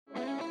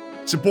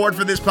Support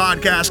for this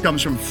podcast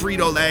comes from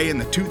Frito-Lay and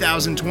the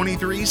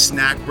 2023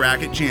 Snack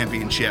Bracket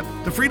Championship.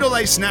 The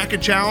Frito-Lay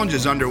Snack-It Challenge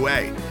is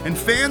underway, and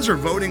fans are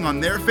voting on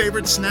their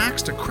favorite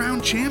snacks to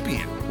crown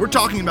champion. We're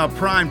talking about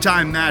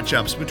prime-time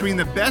matchups between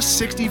the best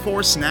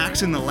 64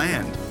 snacks in the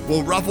land.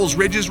 Will Ruffles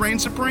Ridges reign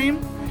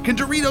supreme? Can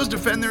Doritos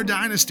defend their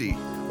dynasty?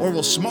 Or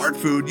will Smart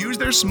Food use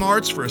their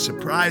smarts for a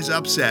surprise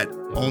upset?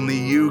 Only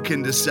you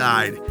can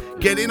decide.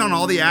 Get in on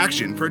all the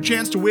action for a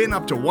chance to win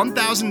up to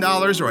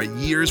 $1,000 or a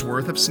year's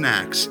worth of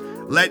snacks.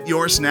 Let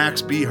your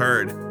snacks be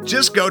heard.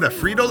 Just go to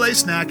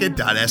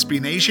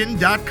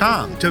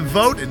fritolaysnacket.sbnation.com to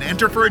vote and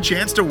enter for a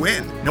chance to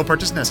win. No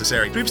purchase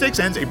necessary. Sweepstakes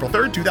ends April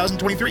 3rd,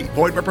 2023.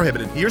 Void where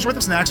prohibited. Year's worth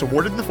of snacks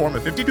awarded in the form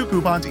of 52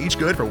 coupons, each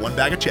good for one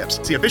bag of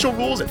chips. See official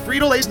rules at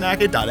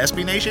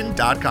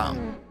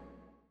fritolaysnacket.sbnation.com.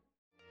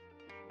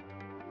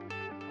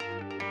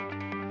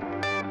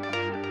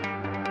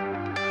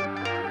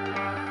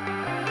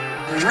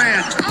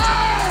 Morant.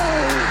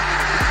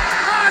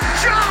 Oh! A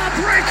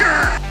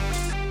jawbreaker!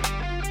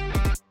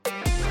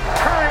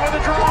 Curry with a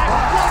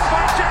drive. Blocked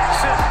by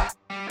Jackson.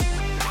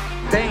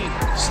 Bane,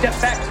 step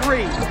back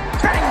three.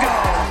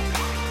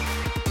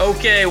 Bingo!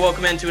 Okay,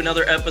 welcome into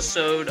another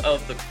episode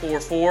of the Core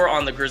 4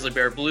 on the Grizzly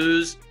Bear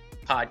Blues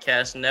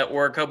Podcast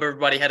Network. Hope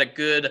everybody had a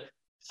good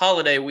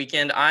holiday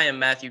weekend. I am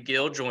Matthew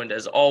Gill, joined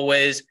as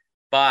always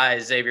by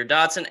Xavier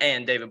Dotson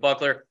and David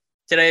Buckler.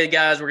 Today,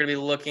 guys, we're going to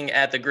be looking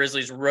at the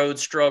Grizzlies' road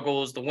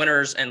struggles, the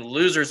winners and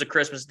losers of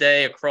Christmas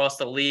Day across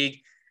the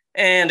league,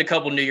 and a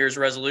couple New Year's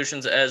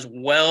resolutions as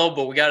well.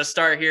 But we got to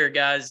start here,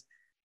 guys.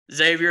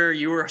 Xavier,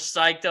 you were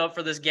psyched up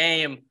for this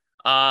game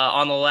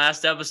on the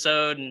last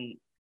episode, and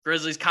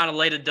Grizzlies kind of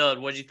laid a dud.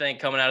 What did you think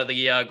coming out of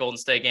the Golden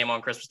State game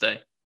on Christmas Day?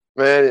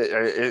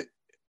 Man,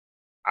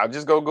 I'll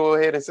just go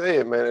ahead and say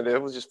it, man. It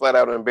was just flat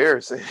out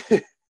embarrassing.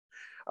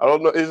 I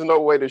don't know. There's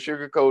no way to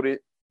sugarcoat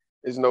it.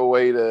 There's no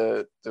way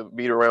to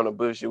beat around the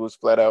bush. It was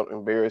flat out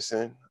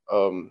embarrassing.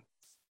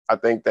 I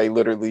think they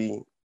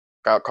literally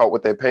got caught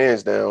with their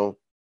pants down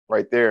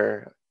right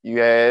there. You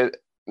had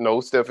no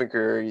Stephen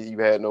Curry. You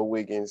had no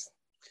Wiggins.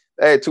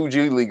 They had two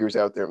G Leaguers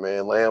out there,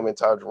 man, Lamb and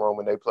Ty Jerome,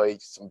 and they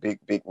played some big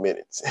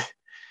minutes.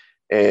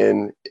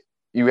 And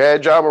you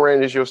had Ja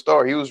Morant as your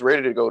star. He was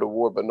ready to go to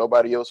war, but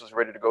nobody else was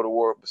ready to go to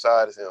war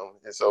besides him.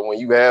 And so when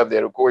you have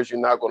that, of course, you're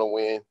not going to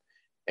win.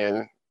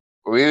 And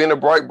we're in the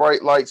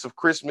bright lights of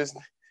Christmas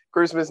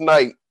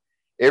night.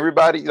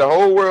 Everybody, the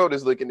whole world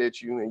is looking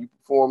at you, and you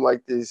perform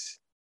like this.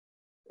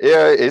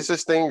 Yeah, it's a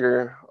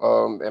stinger.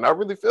 And I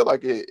really feel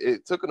like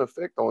it took an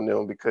effect on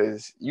them,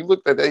 because you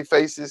looked at their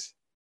faces,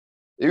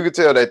 you could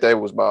tell that they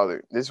was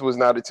bothered. This was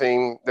not a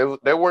team.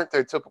 They weren't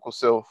their typical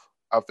self.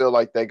 I feel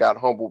like they got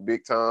humbled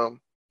big time,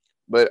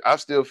 but I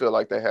still feel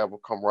like they have a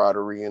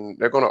camaraderie, and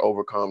they're going to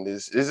overcome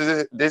this.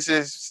 I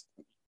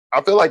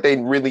feel like they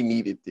really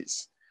needed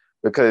this,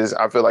 because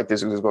I feel like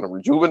this is going to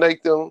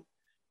rejuvenate them.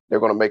 They're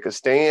going to make a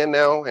stand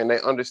now, and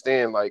they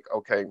understand, like,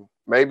 okay,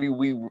 maybe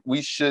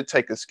we should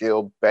take a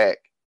scale back,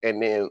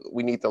 and then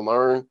we need to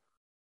learn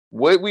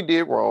what we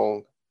did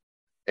wrong,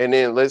 and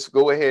then let's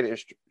go ahead and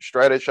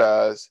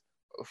strategize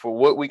for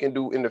what we can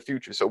do in the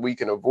future so we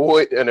can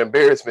avoid an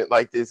embarrassment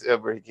like this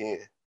ever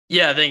again.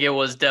 Yeah, I think it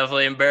was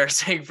definitely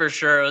embarrassing for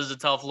sure. It was a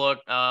tough look,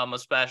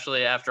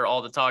 especially after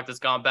all the talk that's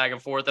gone back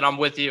and forth. And I'm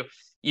with you.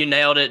 You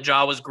nailed it.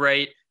 Ja was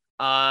great.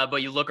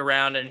 But you look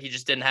around and he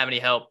just didn't have any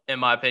help, in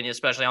my opinion,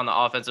 especially on the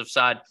offensive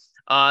side.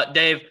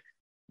 Dave,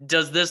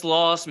 does this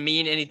loss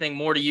mean anything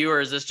more to you,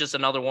 or is this just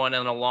another one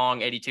in a long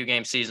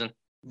 82-game season?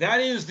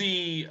 That is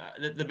the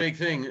big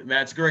thing.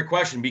 That's a great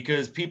question,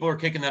 because people are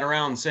kicking that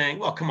around and saying,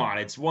 well, come on,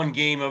 it's one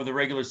game of the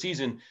regular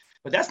season.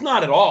 But that's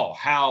not at all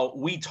how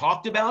we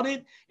talked about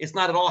it. It's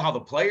not at all how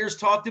the players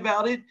talked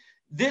about it.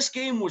 This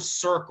game was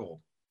circled.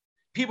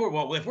 People are,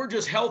 well, if we're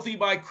just healthy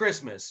by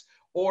Christmas,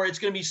 or it's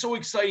going to be so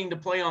exciting to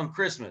play on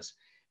Christmas.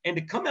 And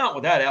to come out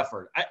with that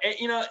effort, I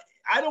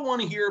don't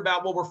want to hear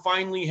about, well, we're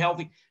finally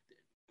healthy.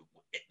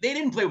 They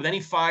didn't play with any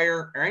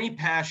fire or any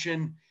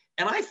passion.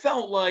 And I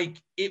felt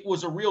like it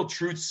was a real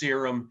truth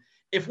serum.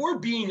 If we're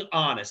being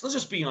honest, let's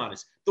just be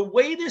honest. The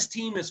way this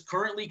team is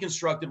currently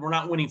constructed, we're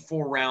not winning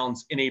 4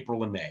 rounds in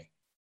April and May.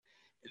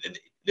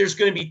 There's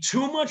going to be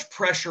too much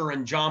pressure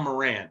on Ja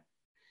Morant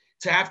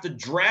to have to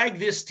drag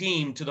this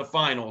team to the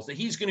finals, that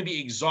he's going to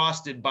be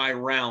exhausted by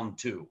round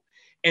 2.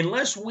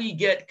 Unless we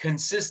get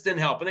consistent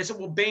help. And they said,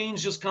 well,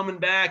 Bane's just coming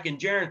back and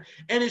Jaren.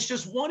 And it's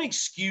just one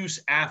excuse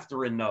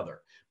after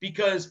another.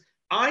 Because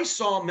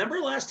remember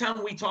last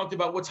time we talked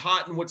about what's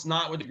hot and what's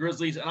not with the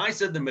Grizzlies, and I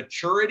said the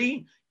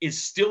maturity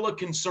is still a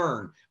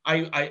concern.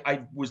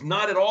 I was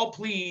not at all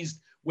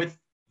pleased with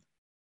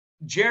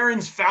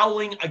Jaren's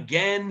fouling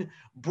again.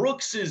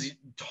 Brooks is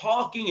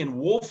talking and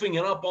wolfing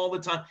it up all the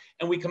time,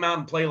 and we come out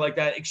and play like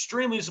that.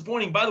 Extremely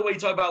disappointing. By the way, you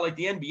talk about like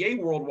the NBA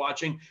world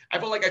watching. I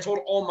felt like I told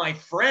all my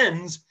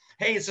friends,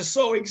 hey, it's just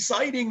so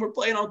exciting. We're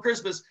playing on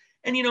Christmas.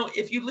 And,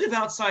 if you live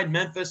outside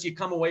Memphis, you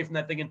come away from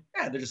that thinking,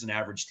 they're just an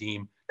average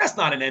team. That's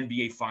not an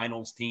NBA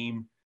Finals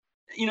team.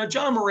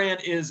 Ja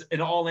Morant is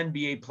an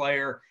all-NBA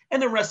player,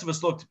 and the rest of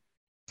us looked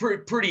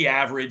pretty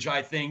average,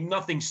 I think.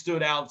 Nothing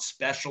stood out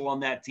special on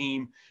that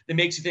team that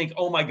makes you think,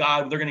 oh, my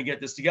God, they're going to get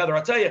this together.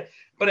 I'll tell you,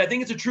 but I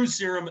think it's a true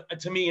serum,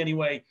 to me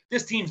anyway.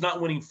 This team's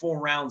not winning 4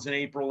 rounds in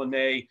April and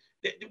May.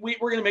 We're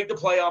going to make the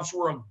playoffs.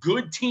 We're a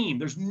good team.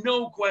 There's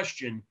no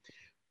question.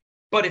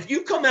 But if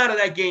you come out of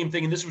that game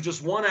thinking this was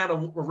just one out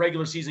of a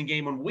regular season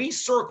game, when we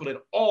circled it,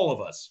 all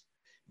of us,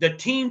 the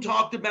team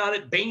talked about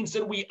it. Bain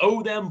said we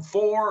owe them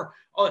 4.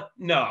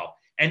 No.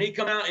 And they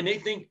come out and they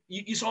think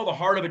you saw the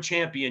heart of a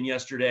champion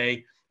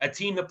yesterday, a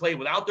team that played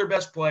without their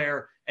best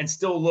player and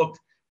still looked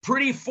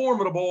pretty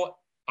formidable.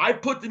 I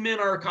put them in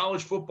our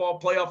college football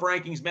playoff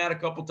rankings, Matt, a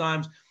couple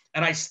times,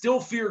 and I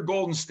still fear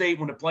Golden State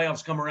when the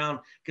playoffs come around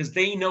because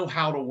they know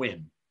how to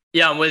win.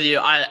 Yeah, I'm with you.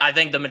 I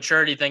think the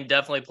maturity thing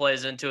definitely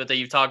plays into it that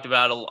you've talked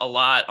about a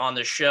lot on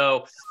the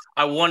show.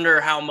 I wonder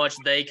how much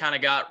they kind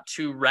of got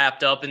too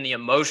wrapped up in the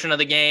emotion of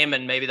the game,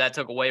 and maybe that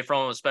took away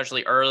from them,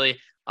 especially early.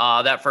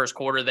 That first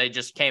quarter, they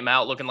just came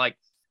out looking like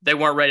they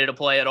weren't ready to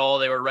play at all.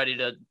 They were ready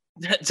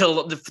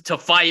to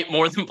fight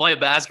more than play a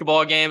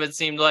basketball game, it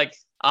seemed like.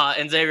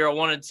 And Xavier, I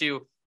wanted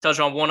to touch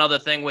on one other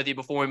thing with you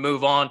before we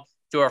move on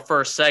to our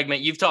first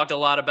segment. You've talked a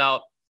lot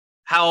about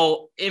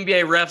how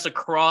NBA refs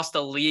across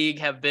the league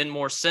have been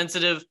more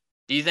sensitive.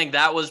 Do you think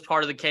that was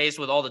part of the case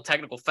with all the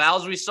technical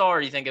fouls we saw, or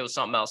do you think it was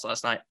something else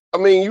last night? I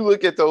mean, you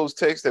look at those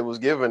texts that was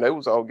given, they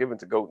was all given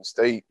to Golden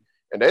State,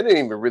 and they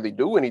didn't even really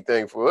do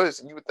anything for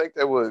us. You would think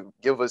that would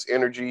give us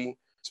energy,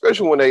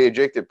 especially when they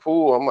ejected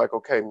Poole. I'm like,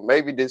 okay,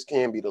 maybe this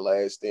can be the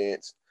last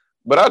dance.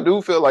 But I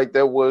do feel like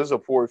that was a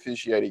poor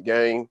officiated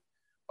game.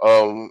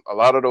 A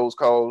lot of those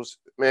calls,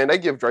 man, they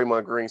give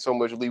Draymond Green so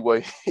much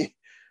leeway.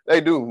 They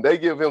do. They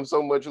give him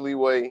so much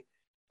leeway.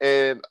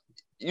 And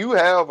you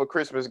have a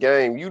Christmas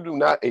game. You do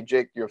not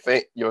eject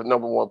your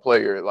number one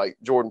player like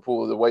Jordan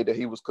Poole the way that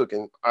he was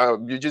cooking.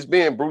 You're just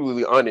being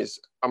brutally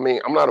honest. I mean,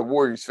 I'm not a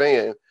Warriors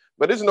fan,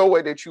 but there's no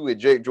way that you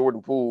eject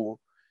Jordan Poole.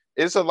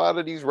 It's a lot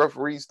of these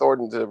referees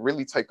starting to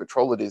really take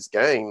control of this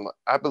game.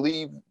 I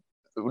believe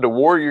the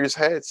Warriors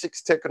had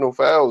 6 technical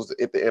fouls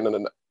at the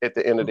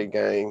end of the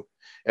game,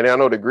 and I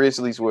know the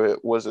Grizzlies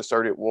was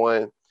asserted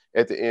 1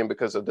 at the end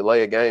because of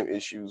delay of game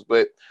issues.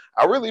 But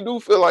I really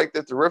do feel like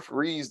that the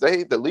referees,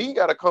 the league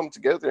got to come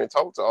together and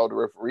talk to all the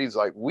referees.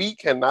 Like, we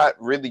cannot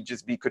really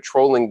just be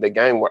controlling the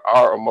game with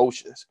our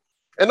emotions.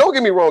 And don't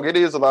get me wrong, it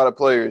is a lot of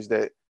players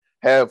that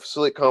have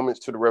slick comments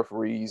to the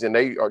referees, and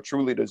they are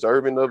truly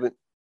deserving of it.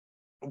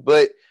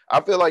 But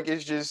I feel like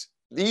it's just,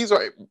 these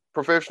are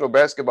professional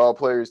basketball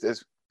players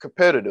that's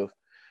competitive.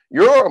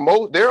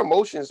 Their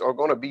emotions are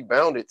going to be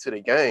bounded to the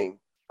game.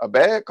 A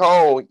bad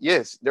call,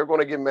 yes, they're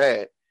going to get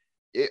mad.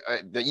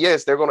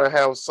 Yes, they're going to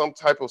have some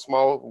type of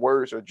small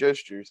words or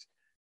gestures.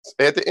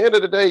 At the end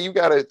of the day, you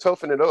got to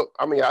toughen it up.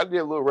 I mean, I did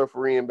a little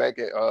refereeing back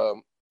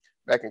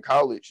in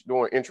college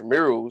during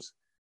intramurals,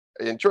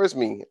 and trust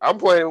me, I'm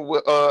playing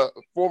with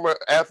former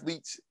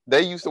athletes.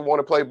 They used to want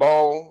to play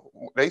ball.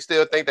 They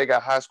still think they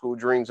got high school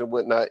dreams and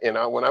whatnot. And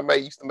when I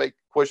used to make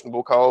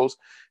questionable calls,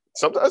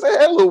 sometimes they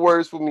had little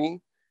words for me,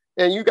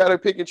 and you got to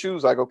pick and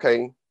choose. Like,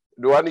 okay,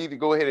 do I need to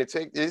go ahead and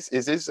take this?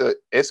 Is this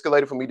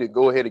escalated for me to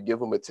go ahead and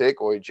give him a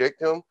tech or eject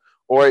him?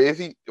 Or is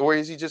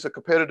he just a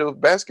competitive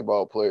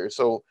basketball player?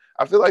 So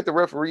I feel like the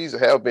referees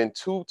have been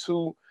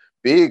too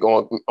big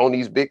on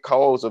these big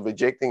calls of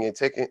ejecting and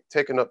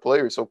taking up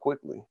players so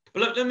quickly.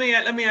 But let me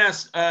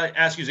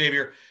ask you,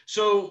 Xavier.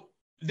 So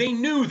they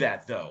knew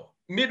that, though,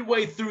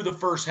 midway through the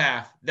first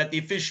half, that the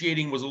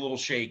officiating was a little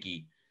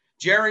shaky.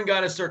 Jaren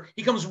got his start.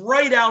 He comes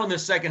right out in the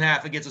second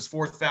half and gets his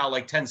 4th foul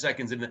like 10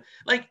 seconds in.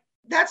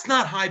 That's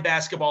not high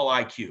basketball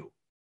IQ.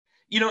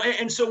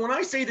 And so when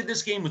I say that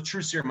this game was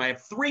true serum, I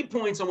have 3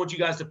 points I want you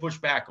guys to push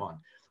back on.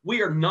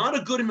 We are not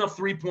a good enough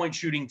 3-point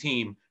shooting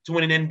team to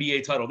win an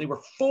NBA title. They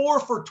were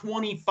 4 for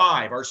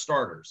 25, our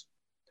starters.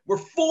 We're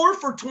 4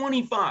 for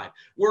 25.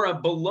 We're a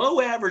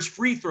below average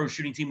free throw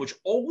shooting team, which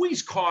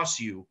always costs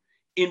you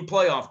in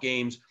playoff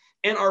games.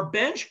 And our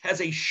bench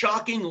has a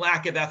shocking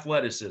lack of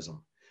athleticism.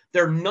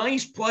 They're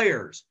nice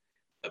players.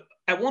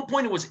 At one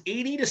point, it was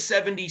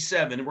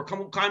 80-77, and we're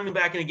coming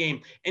back in a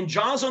game. And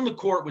Ja's on the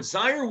court with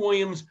Zaire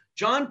Williams,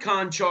 John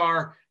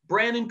Conchar,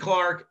 Brandon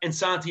Clark, and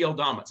Santi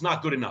Aldama. It's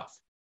not good enough.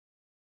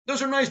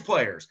 Those are nice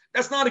players.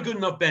 That's not a good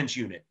enough bench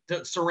unit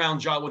to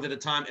surround Ja with at a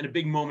time in a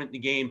big moment in the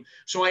game.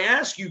 So I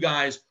ask you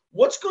guys,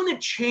 what's going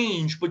to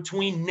change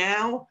between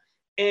now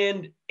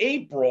and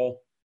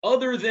April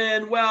other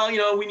than,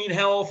 we need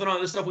health and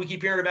all this stuff we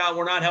keep hearing about.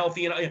 We're not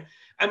healthy.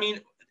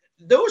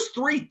 Those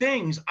 3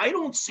 things I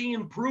don't see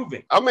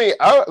improving. I mean,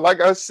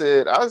 like I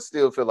said, I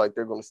still feel like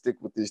they're going to stick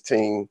with this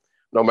team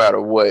no matter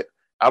what.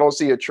 I don't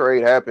see a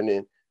trade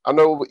happening. I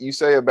know what you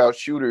say about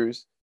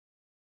shooters,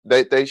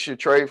 that they should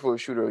trade for a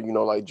shooter,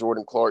 like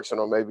Jordan Clarkson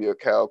or maybe a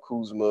Kyle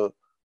Kuzma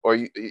or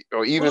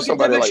even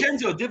somebody like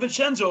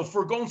DiVincenzo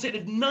for Golden State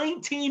had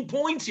 19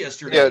 points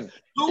yesterday. Yeah,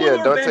 Who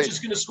on our bench is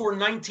going to score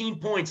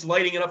 19 points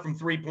lighting it up from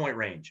 3-point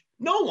range?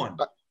 No one.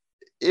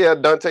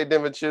 Dante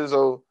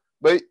DiVincenzo.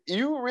 But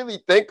you really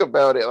think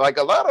about it, like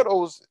a lot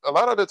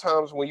of the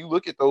times when you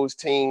look at those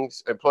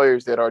teams and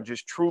players that are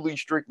just truly,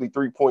 strictly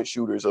 3-point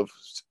shooters of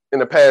in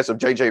the past of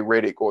JJ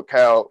Redick or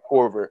Kyle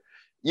Korver.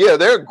 Yeah,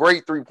 they're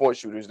great 3-point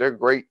shooters. They're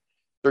great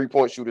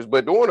 3-point shooters,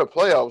 but during the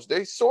playoffs,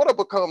 they sort of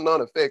become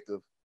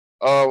non-effective.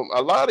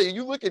 A lot of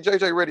you look at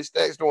JJ Redick's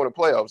stats during the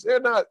playoffs.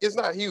 It's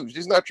not huge.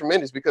 It's not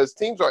tremendous because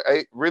teams are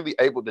really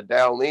able to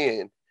dial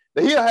in.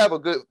 He'll have a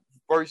good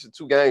first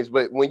 2 games,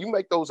 but when you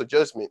make those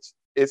adjustments,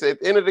 it's at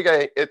the end of the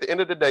game. At the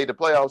end of the day, the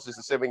playoffs is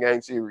a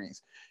 7-game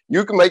series.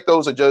 You can make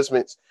those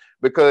adjustments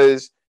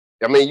because,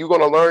 I mean, you're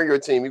going to learn your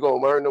team. You're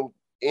going to learn them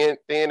in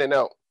and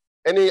out.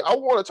 And then I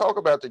want to talk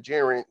about the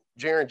Jaren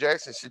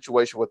Jackson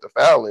situation with the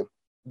fouling.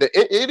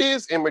 It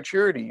is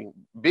immaturity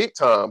big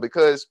time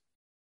because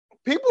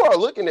people are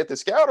looking at the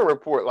scouting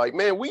report like,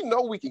 man, we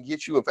know we can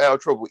get you in foul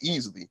trouble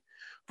easily.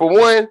 For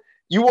one,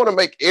 you want to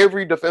make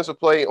every defensive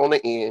play on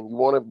the end. You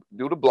want to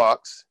do the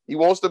blocks. He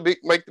wants to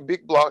make the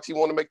big blocks. You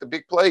want to make the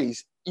big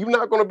plays. You're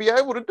not going to be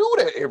able to do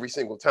that every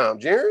single time,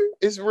 Jaren.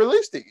 It's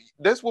realistic.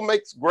 That's what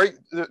makes great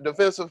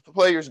defensive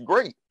players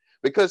great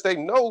because they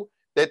know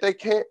that they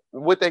can't,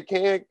 what they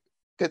can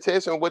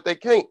contest and what they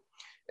can't.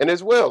 And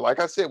as well, like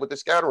I said, with the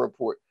scouting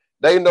report,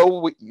 they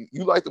know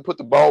you like to put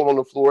the ball on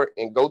the floor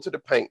and go to the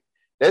paint.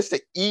 That's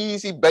the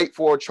easy bait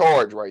for a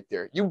charge right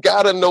there. You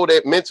got to know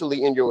that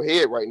mentally in your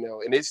head right now.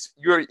 And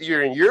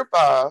you're in year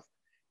 5.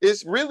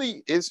 It's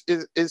really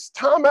it's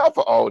time out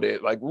for all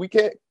that. Like, we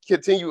can't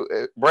continue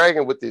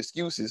bragging with the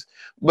excuses.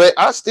 But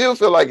I still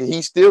feel like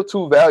he's still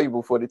too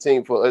valuable for the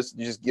team for us to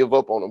just give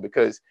up on him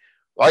because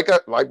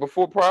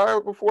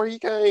before he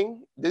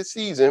came this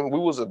season, we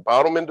was a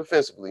bottom end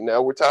defensively.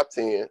 Now we're top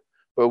 10,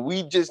 but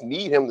we just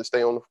need him to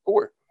stay on the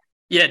court.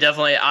 Yeah,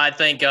 definitely. I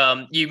think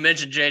you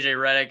mentioned JJ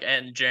Redick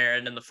and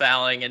Jaren and the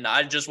fouling, and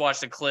I just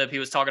watched a clip he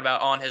was talking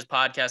about on his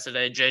podcast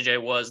today. JJ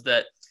was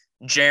that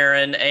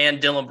Jaren and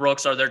Dillon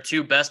Brooks are their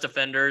 2 best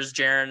defenders,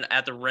 Jaren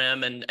at the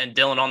rim and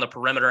Dillon on the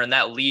perimeter, and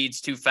that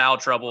leads to foul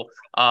trouble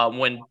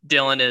when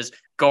Dillon is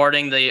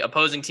guarding the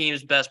opposing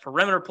team's best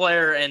perimeter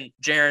player and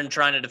Jaren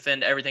trying to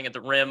defend everything at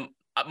the rim.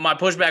 My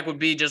pushback would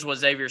be just what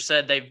Xavier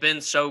said. They've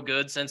been so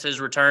good since his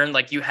return.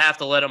 Like, you have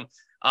to let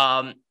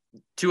them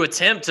to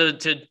attempt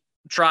to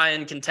try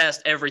and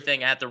contest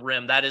everything at the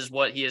rim. That is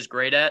what he is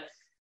great at,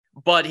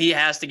 but he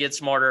has to get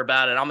smarter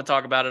about it. I'm going to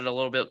talk about it a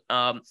little bit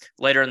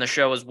later in the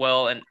show as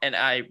well. And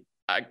I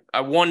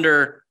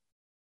wonder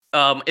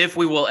if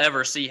we will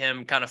ever see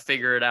him kind of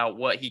figure it out,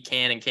 what he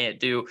can and can't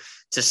do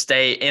to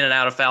stay in and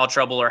out of foul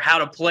trouble or how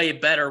to play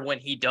better when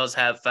he does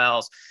have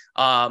fouls.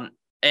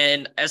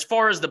 And as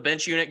far as the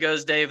bench unit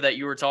goes, Dave, that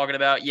you were talking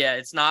about, yeah,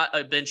 it's not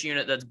a bench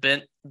unit that's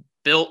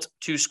built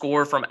to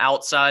score from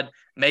outside.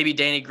 Maybe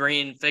Danny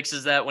Green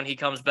fixes that when he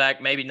comes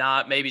back. Maybe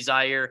not. Maybe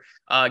Zaire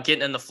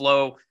getting in the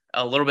flow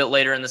a little bit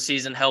later in the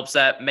season helps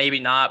that. Maybe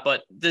not.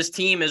 But this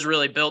team is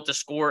really built to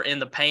score in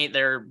the paint.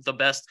 They're the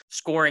best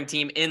scoring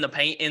team in the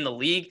paint in the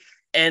league.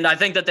 And I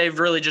think that they've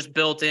really just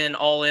built in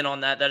all in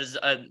on that.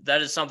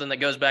 That is something that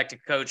goes back to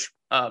Coach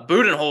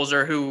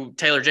Budenholzer, who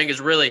Taylor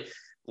Jenkins really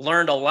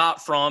learned a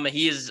lot from.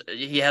 He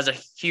has a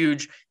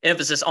huge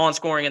emphasis on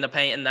scoring in the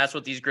paint, and that's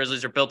what these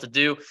Grizzlies are built to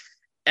do.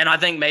 And I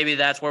think maybe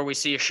that's where we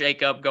see a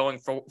shakeup going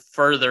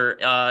further,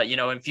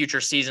 in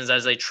future seasons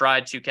as they try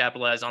to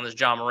capitalize on this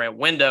Ja Morant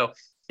window,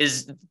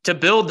 is to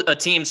build a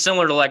team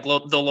similar to like the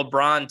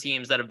LeBron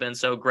teams that have been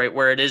so great,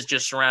 where it is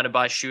just surrounded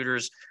by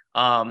shooters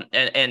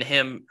and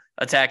him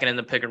attacking in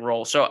the pick and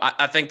roll. So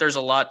I think there's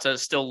a lot to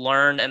still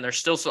learn, and there's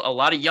still a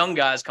lot of young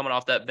guys coming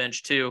off that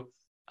bench too.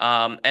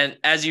 And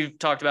as you've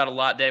talked about a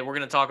lot, Dave, we're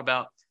going to talk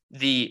about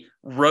the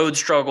road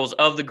struggles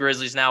of the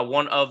Grizzlies now.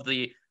 One of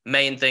the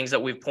main things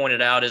that we've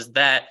pointed out is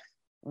that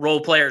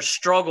role players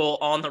struggle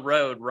on the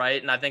road,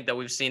 right? And I think that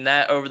we've seen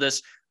that over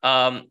this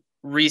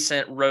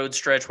recent road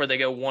stretch where they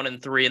go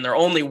 1-3, and their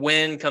only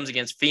win comes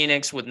against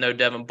Phoenix with no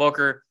Devin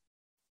Booker.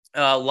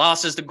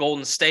 Losses to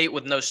Golden State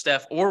with no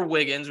Steph or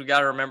Wiggins. We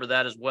got to remember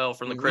that as well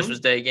from the Christmas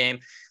Day game.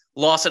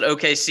 Loss at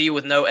OKC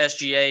with no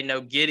SGA,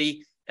 no Giddey,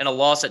 and a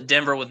loss at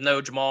Denver with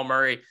no Jamal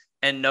Murray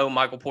and no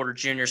Michael Porter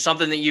Jr.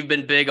 Something that you've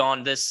been big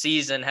on this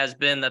season has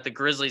been that the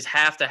Grizzlies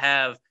have to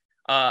have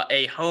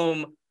they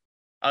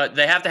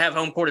have to have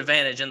home court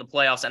advantage in the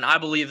playoffs. And I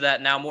believe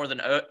that now more than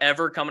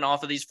ever coming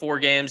off of these 4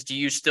 games. Do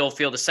you still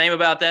feel the same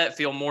about that?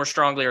 Feel more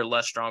strongly or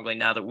less strongly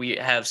now that we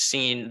have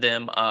seen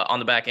them on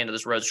the back end of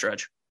this road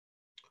stretch?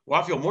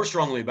 Well, I feel more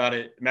strongly about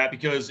it, Matt,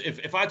 because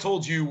if I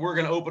told you we're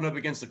going to open up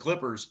against the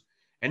Clippers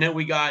and then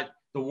we got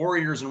the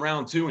Warriors in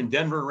round 2 and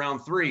Denver in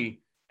round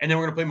 3, and then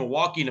we're going to play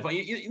Milwaukee.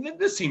 And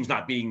this team's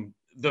not beating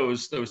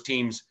those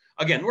teams.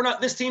 Again,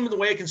 this team, the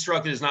way it's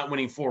constructed, is not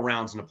winning 4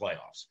 rounds in the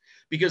playoffs.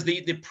 Because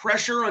the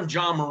pressure on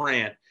Ja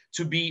Morant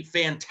to be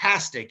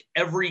fantastic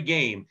every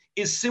game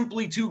is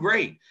simply too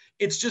great.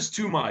 It's just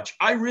too much.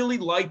 I really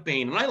like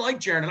Bane, and I like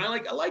Jaren,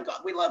 and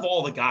we love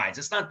all the guys.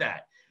 It's not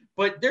that.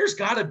 But there's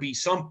got to be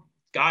some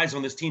guys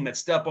on this team that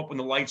step up when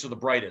the lights are the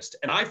brightest.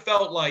 And I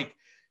felt like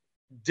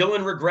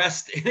Dillon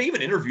regressed. And they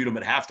even interviewed him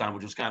at halftime,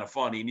 which was kind of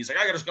funny. And he's like,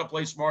 I got to go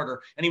play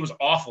smarter. And he was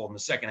awful in the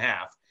second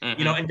half,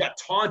 and got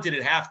taunted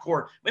at half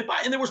court.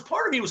 And there was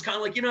part of me was kind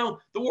of like,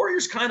 the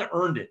Warriors kind of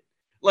earned it.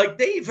 Like,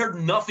 they've heard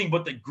nothing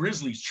but the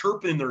Grizzlies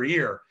chirping in their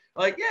ear.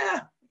 Like,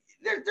 yeah,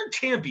 they're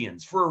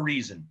champions for a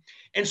reason.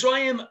 And so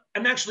I'm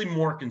actually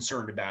more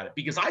concerned about it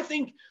because I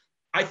think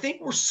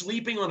we're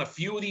sleeping on a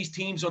few of these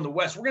teams on the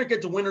West. We're going to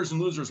get to winners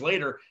and losers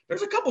later.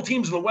 There's a couple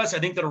teams in the West, I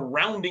think, that are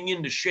rounding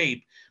into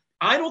shape.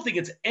 I don't think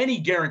it's any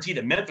guarantee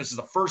that Memphis is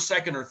the first,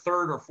 second, or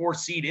third, or fourth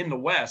seed in the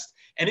West.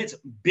 And it's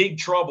big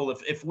trouble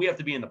if we have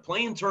to be in the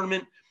play-in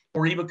tournament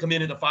or even come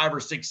in at a 5 or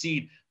 6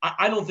 seed.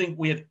 I don't think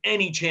we have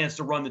any chance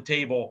to run the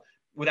table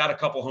without a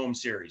couple home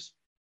series.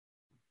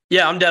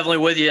 Yeah, I'm definitely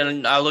with you.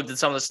 And I looked at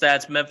some of the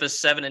stats. Memphis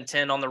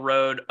 7-10 on the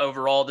road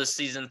overall this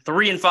season,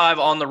 3-5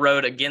 on the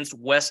road against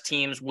West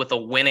teams with a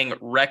winning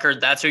record.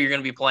 That's who you're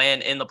going to be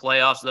playing in the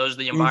playoffs. Those are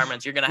the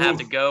environments you're going to have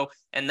to go.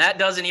 And that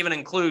doesn't even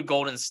include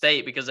Golden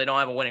State because they don't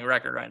have a winning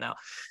record right now.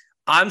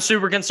 I'm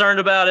super concerned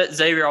about it.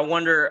 Xavier, I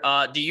wonder,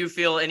 do you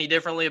feel any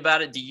differently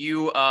about it? Do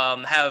you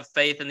have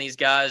faith in these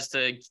guys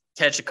to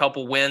catch a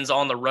couple wins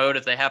on the road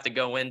if they have to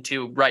go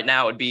into right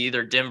now? It would be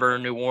either Denver or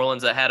New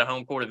Orleans that had a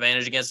home court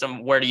advantage against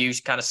them. Where do you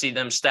kind of see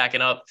them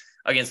stacking up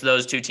against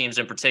those two teams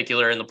in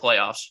particular in the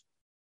playoffs?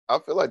 I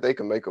feel like they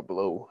can make a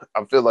blow.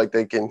 I feel like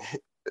they can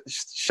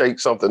shake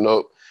something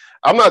up.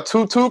 I'm not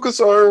too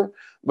concerned,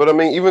 but I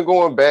mean, even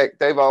going back,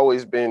 they've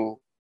always been.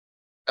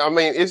 I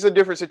mean, it's a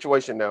different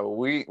situation now.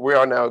 We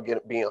are now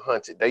being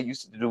hunted. They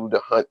used to do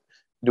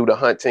the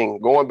hunting.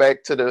 Going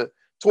back to the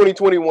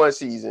 2021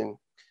 season,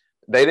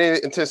 they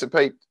didn't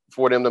anticipate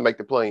for them to make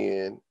the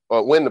play-in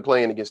or win the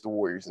play-in against the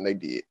Warriors, and they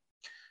did.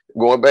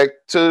 Going back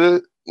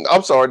to the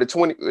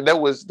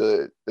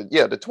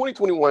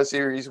 2021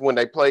 series when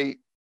they played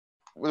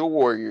with the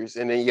Warriors,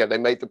 and then they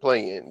made the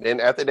play-in. Then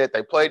after that,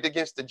 they played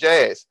against the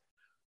Jazz.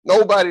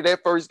 That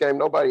first game,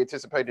 nobody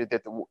anticipated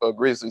that the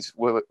Grizzlies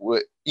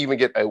would even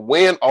get a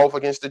win off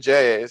against the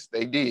Jazz.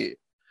 They did.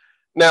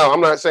 Now, I'm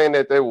not saying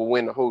that they will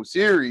win the whole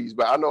series,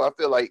 but I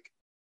feel like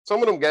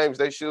some of them games,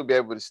 they should be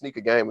able to sneak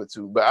a game or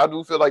two. But I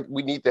do feel like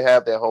we need to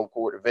have that home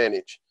court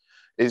advantage.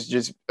 It's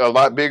just a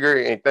lot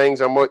bigger, and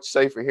things are much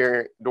safer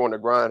here during the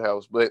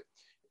grindhouse. But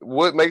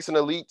what makes an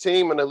elite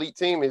team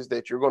is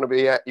that you're going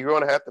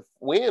to have to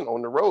win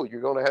on the road. You're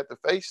going to have to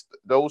face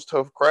those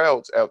tough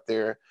crowds out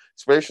there,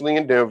 especially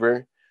in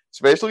Denver.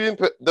 Especially in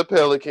the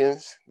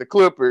Pelicans, the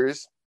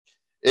Clippers.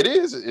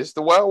 It's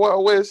the Wild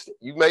Wild West.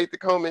 You made the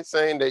comment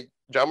saying that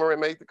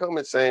Morant made the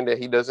comment saying that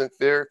he doesn't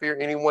fear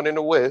anyone in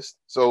the West.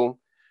 So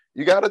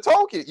you got to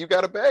talk it. You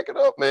got to back it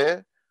up,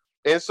 man.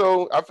 And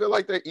so I feel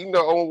like they're eating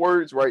their own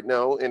words right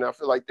now, and I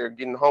feel like they're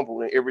getting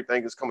humble and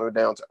everything is coming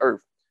down to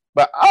earth.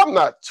 But I'm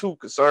not too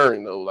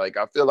concerned, though. Like,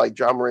 I feel like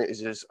Morant is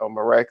just a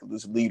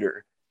miraculous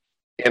leader.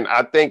 And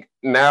I think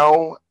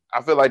now –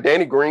 I feel like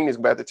Danny Green is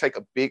about to take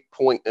a big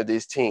point of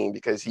this team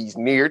because he's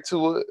near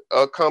to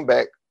a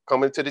comeback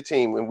coming to the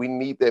team, and we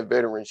need that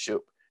veteranship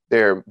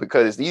there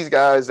because these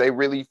guys, I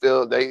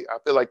feel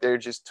like they're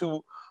just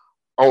too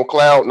on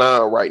cloud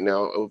nine right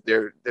now of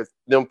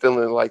them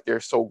feeling like they're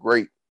so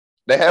great.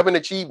 They haven't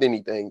achieved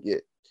anything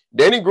yet.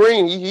 Danny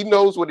Green, he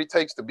knows what it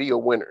takes to be a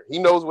winner. He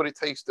knows what it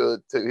takes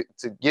to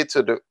get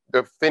to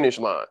the finish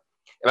line.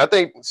 And I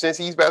think since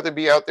he's about to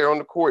be out there on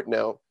the court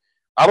now,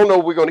 I don't know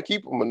if we're going to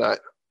keep him or not.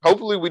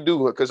 Hopefully we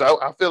do, because I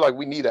feel like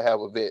we need to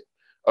have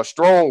a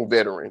strong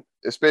veteran,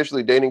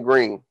 especially Danny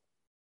Green.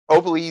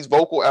 Hopefully he's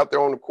vocal out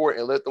there on the court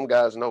and let them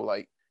guys know,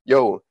 like,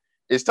 yo,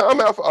 it's time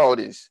out for all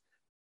this.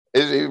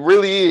 It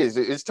really is.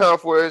 It's time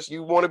for us.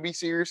 You want to be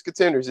serious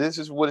contenders. This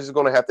is what it's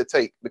going to have to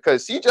take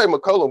because CJ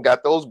McCollum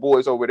got those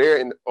boys over there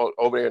in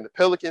the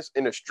Pelicans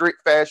in a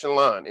strict fashion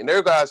line. And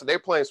they're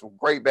playing some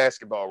great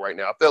basketball right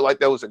now. I felt like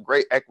that was a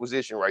great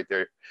acquisition right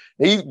there.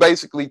 He's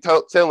basically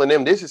telling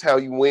them this is how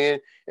you win.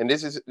 And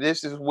this is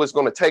what's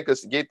going to take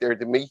us to get there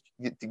to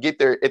get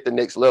there at the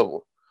next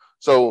level.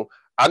 So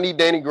I need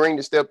Danny Green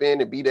to step in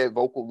and be that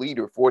vocal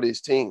leader for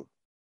this team.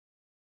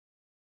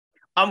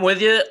 I'm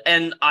with you,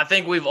 and I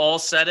think we've all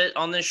said it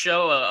on this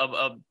show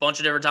a bunch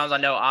of different times. I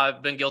know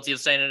I've been guilty of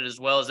saying it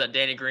as well, is that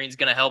Danny Green's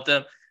going to help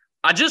them.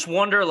 I just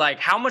wonder, like,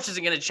 how much is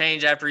it going to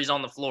change after he's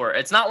on the floor?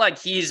 It's not like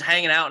he's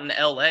hanging out in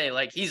L.A.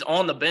 Like, he's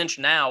on the bench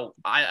now,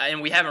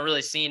 and we haven't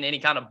really seen any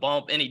kind of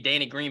bump, any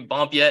Danny Green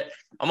bump yet.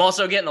 I'm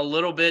also getting a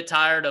little bit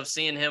tired of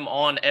seeing him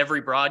on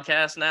every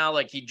broadcast now.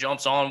 Like, he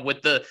jumps on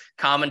with the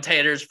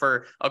commentators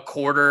for a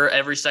quarter,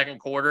 every second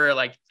quarter,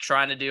 like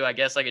trying to do, I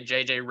guess, like a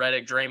J.J.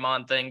 Redick,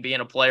 Draymond thing,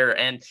 being a player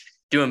and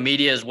doing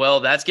media as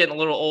well. That's getting a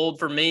little old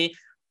for me.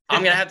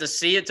 I'm going to have to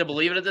see it to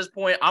believe it at this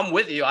point. I'm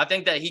with you. I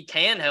think that he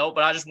can help,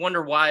 but I just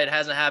wonder why it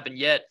hasn't happened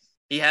yet.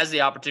 He has the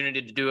opportunity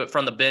to do it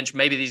from the bench.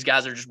 Maybe these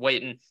guys are just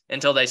waiting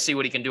until they see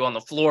what he can do on the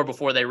floor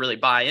before they really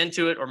buy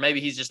into it, or maybe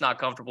he's just not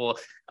comfortable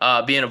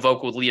being a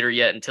vocal leader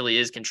yet until he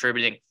is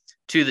contributing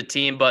to the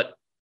team. But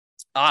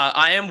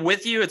I am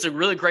with you. It's a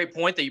really great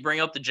point that you bring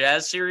up the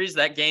Jazz series.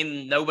 That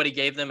game, nobody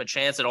gave them a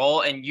chance at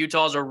all, and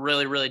Utah's a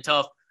really, really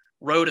tough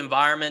road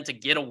environment to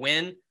get a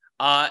win.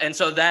 And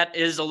so that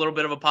is a little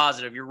bit of a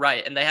positive. You're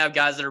right. And they have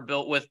guys that are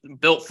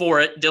built for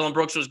it. Dylan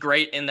Brooks was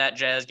great in that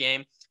Jazz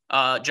game.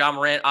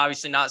 Morant,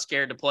 obviously not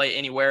scared to play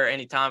anywhere,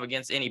 anytime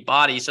against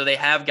anybody. So they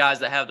have guys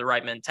that have the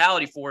right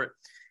mentality for it.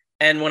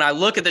 And when I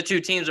look at the two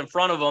teams in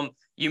front of them,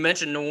 You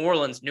mentioned New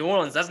Orleans. New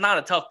Orleans, that's not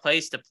a tough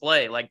place to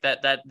play. Like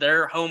that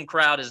their home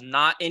crowd is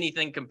not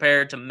anything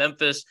compared to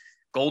Memphis,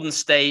 Golden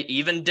State,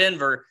 even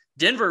Denver.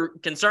 Denver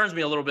concerns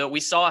me a little bit.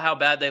 We saw how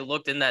bad they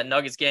looked in that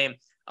Nuggets game.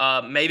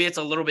 Maybe it's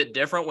a little bit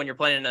different when you're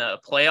playing in a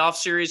playoff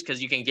series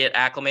because you can get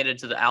acclimated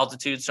to the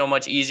altitude so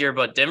much easier.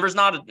 But Denver's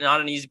not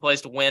an easy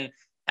place to win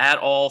at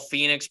all.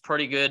 Phoenix,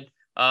 pretty good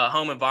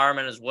home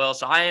environment as well.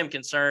 So I am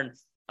concerned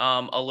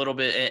a little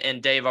bit.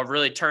 And Dave, I've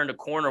really turned a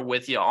corner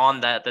with you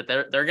on that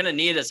they're going to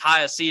need as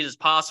high a seed as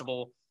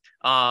possible.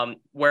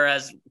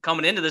 Whereas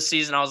coming into this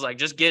season, I was like,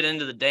 just get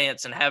into the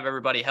dance and have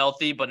everybody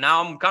healthy. But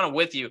now I'm kind of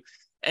with you.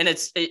 And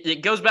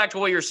it goes back to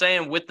what you're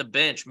saying with the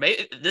bench.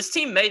 This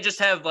team may just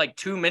have like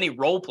too many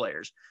role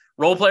players.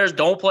 Role players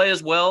don't play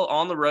as well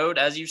on the road,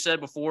 as you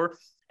said before.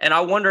 And I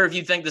wonder if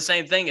you think the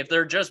same thing, if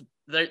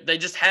they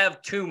just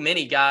have too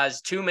many guys,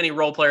 too many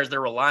role players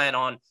they're relying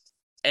on.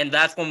 And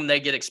that's when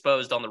they get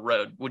exposed on the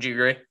road. Would you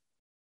agree?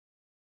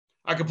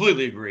 I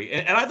completely agree.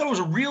 And I thought it was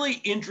a really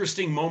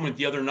interesting moment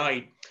the other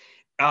night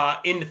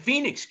in the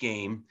Phoenix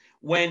game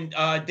when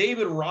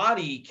David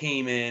Roddy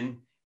came in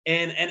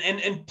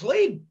and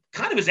played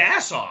kind of his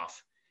ass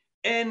off.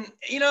 And,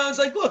 it's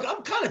like, look,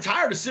 I'm kind of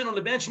tired of sitting on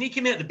the bench. And he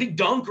came in at the big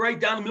dunk right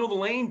down the middle of the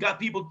lane, got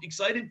people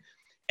excited.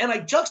 And I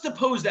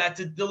juxtaposed that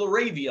to De La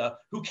Ravia,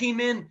 who came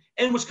in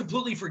and was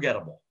completely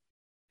forgettable.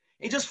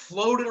 He just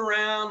floated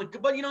around.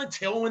 But,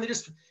 until when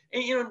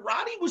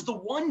Roddy was the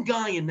one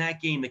guy in that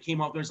game that came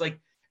off there. It's like,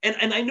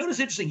 and I noticed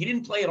interesting, he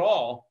didn't play at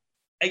all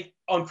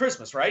on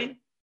Christmas, right?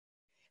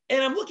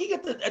 And I'm looking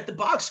at the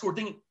box score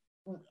thing.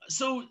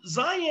 So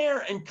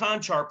Zaire and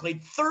Conchar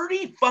played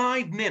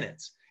 35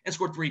 minutes and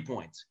scored 3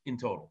 points in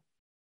total.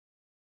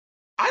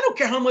 I don't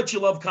care how much you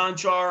love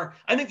Conchar.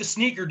 I think the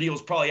sneaker deal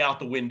is probably out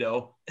the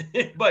window.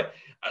 But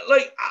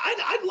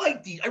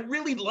I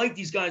really like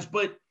these guys.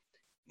 But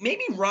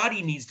maybe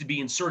Roddy needs to be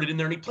inserted in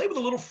there. And he played with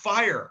a little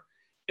fire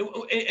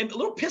and a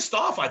little pissed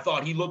off. I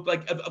thought he looked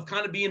like of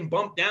kind of being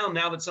bumped down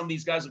now that some of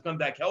these guys have come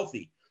back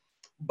healthy.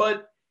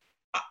 But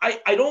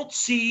I don't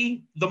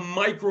see the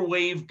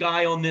microwave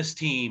guy on this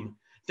team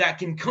that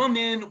can come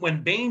in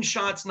when Bane's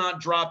shot's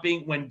not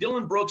dropping, when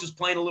Dylan Brooks is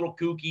playing a little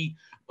kooky,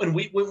 when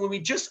we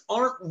just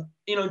aren't,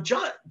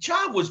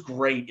 Ja was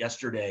great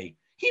yesterday.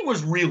 He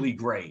was really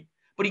great,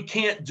 but he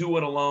can't do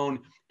it alone.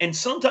 And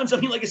sometimes,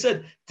 like I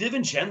said,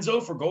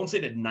 DiVincenzo for Golden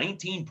State had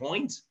 19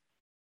 points.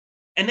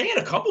 And they had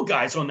a couple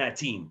guys on that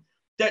team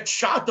that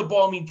shot the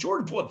ball.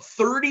 Jordan put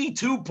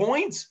 32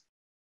 points.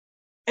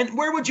 And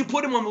where would you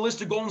put him on the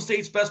list of Golden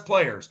State's best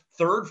players?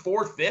 Third,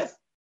 fourth, fifth?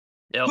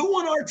 Yep. Who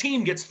on our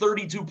team gets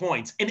 32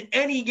 points in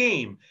any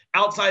game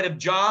outside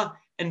of Ja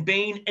and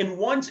Bane and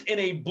once in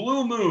a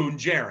blue moon,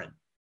 Jaren?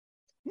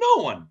 No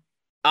one.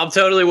 I'm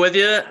totally with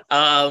you.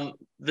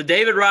 The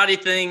David Roddy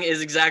thing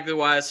is exactly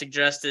why I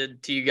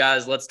suggested to you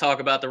guys, let's talk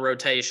about the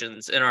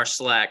rotations in our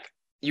Slack.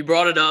 You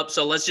brought it up,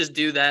 so let's just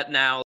do that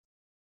now.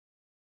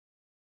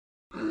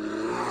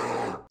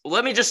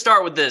 Let me just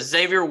start with this.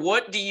 Xavier,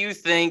 what do you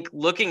think,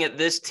 looking at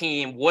this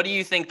team, what do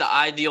you think the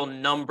ideal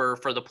number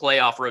for the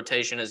playoff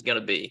rotation is going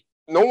to be?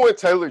 Knowing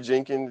Taylor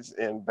Jenkins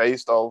and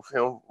based off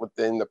him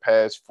within the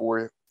past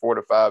four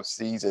to five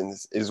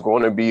seasons is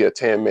going to be a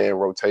 10-man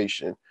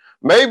rotation.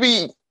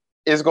 Maybe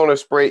it's going to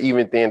spread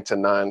even then to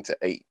 9 to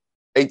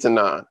 8 to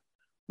 9,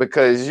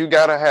 because you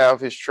got to have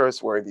his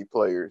trustworthy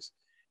players.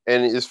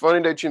 And it's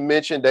funny that you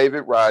mentioned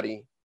David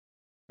Roddy,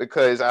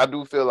 because I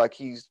do feel like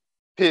he's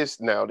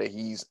pissed now that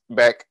he's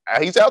back.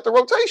 He's out the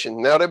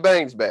rotation now that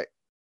Bane's back.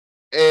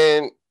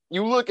 And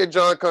you look at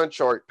John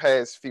Conchart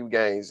past few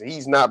games,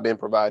 he's not been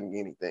providing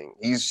anything.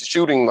 He's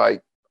shooting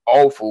like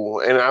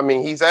awful. And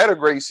he's had a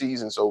great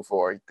season so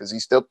far because he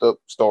stepped up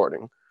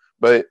starting.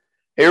 But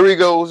here he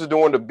goes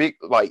doing the big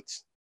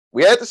lights.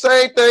 We had the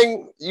same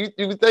thing.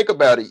 You think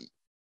about it.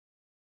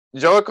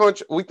 John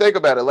Conchart, we think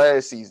about it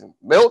last season.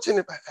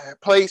 Melton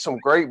played some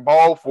great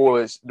ball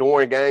for us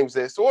during games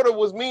that sort of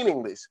was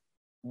meaningless.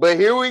 But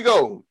here we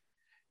go.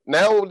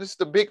 Now it's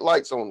the big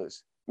lights on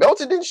us.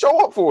 Melton didn't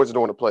show up for us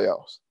during the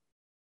playoffs.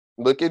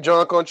 Look at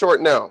John Conchart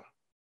now.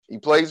 He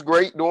plays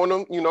great during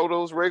them,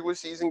 those regular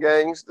season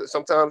games.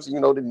 Sometimes,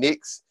 the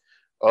Knicks,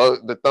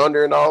 the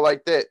Thunder and all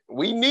like that.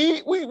 We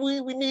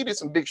needed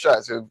some big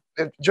shots.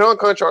 If John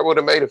Conchart would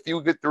have made a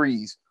few good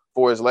threes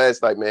for his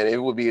last night, man,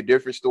 it would be a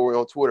different story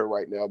on Twitter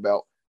right now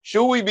about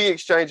should we be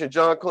exchanging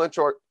John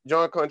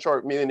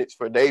Conchart minutes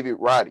for David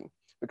Roddy?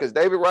 Because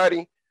David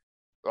Roddy,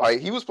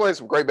 he was playing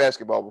some great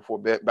basketball before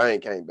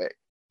Bane came back.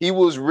 He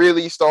was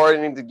really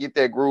starting to get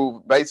that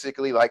groove,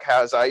 basically like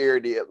how Zaire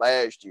did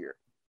last year.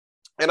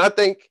 And I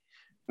think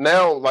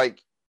now,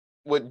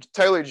 with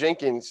Taylor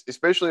Jenkins,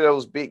 especially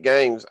those big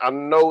games, I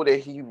know that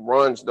he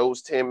runs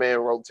those 10-man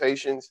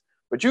rotations,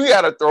 but you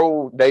got to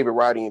throw David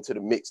Roddy into the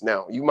mix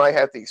now. You might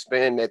have to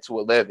expand that to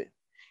 11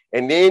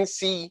 and then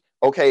see,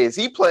 okay, is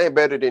he playing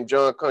better than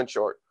John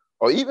Conchart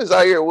or even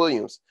Zaire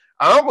Williams?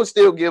 I'm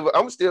still going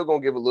to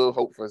give a little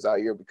hope for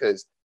Zaire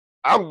because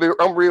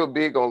I'm real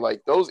big on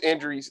those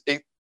injuries.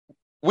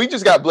 We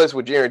just got blessed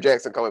with Jaren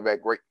Jackson coming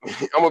back great.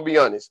 I'm going to be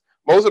honest.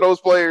 Most of those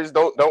players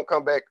don't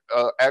come back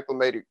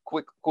acclimated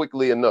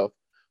quickly enough.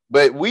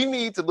 But we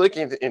need to look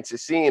into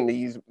seeing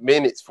these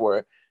minutes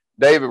for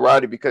David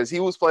Roddy because he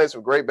was playing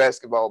some great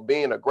basketball,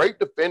 being a great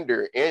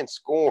defender and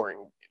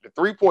scoring. The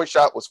three-point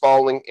shot was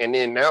falling, and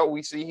then now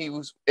we see he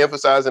was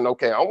emphasizing,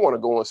 okay, I want to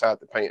go inside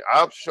the paint.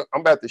 I'm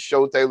about to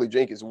show Taylor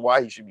Jenkins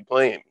why he should be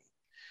playing me.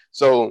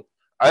 So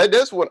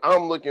that's what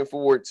I'm looking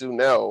forward to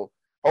now.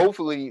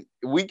 Hopefully,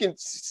 we can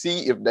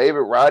see if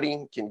David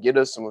Roddy can get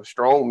us some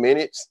strong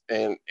minutes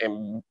and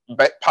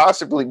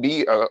possibly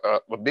be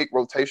a big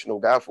rotational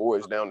guy for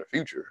us down the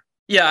future.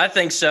 Yeah, I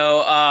think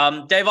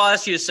so. Dave, I'll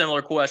ask you a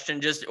similar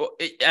question. Just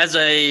as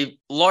a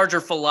larger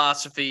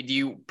philosophy, do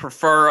you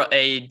prefer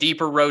a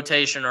deeper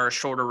rotation or a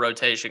shorter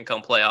rotation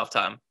come playoff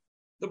time?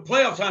 The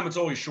playoff time, it's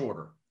always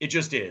shorter. It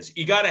just is.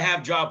 You got to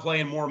have Ja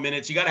playing more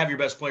minutes. You got to have your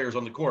best players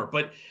on the court.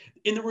 But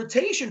in the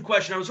rotation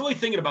question, I was really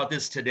thinking about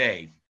this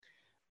today.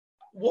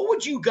 What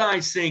would you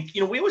guys think?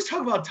 We always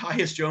talk about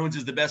Tyus Jones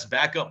as the best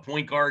backup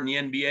point guard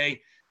in the NBA.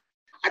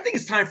 I think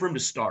it's time for him to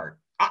start.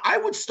 I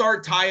would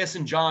start Tyus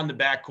and Ja in the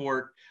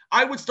backcourt.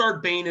 I would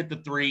start Bane at the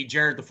 3,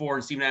 Jaren at the 4,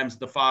 and Steven Adams at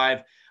the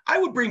 5. I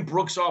would bring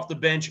Brooks off the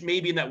bench,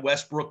 maybe in that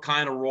Westbrook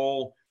kind of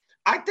role.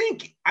 I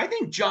think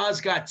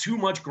Ja's got too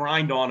much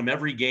grind on him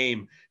every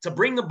game to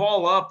bring the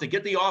ball up, to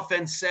get the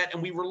offense set,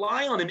 and we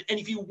rely on him. And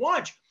if you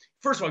watch,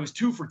 first of all, he was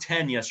 2 for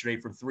 10 yesterday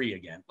from 3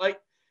 again.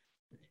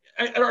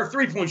 Our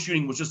three-point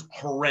shooting was just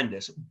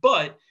horrendous,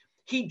 but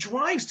he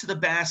drives to the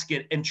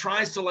basket and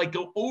tries to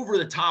go over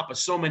the top of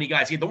so many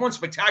guys. He had the one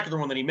spectacular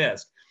one that he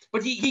missed,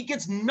 but he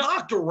gets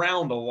knocked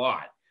around a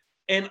lot.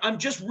 And I'm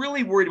just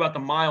really worried about the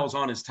miles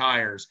on his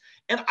tires.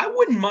 And I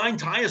wouldn't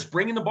mind Tyus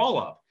bringing the ball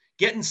up,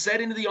 getting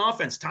set into the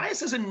offense. Tyus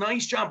does a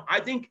nice job.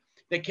 I think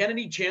that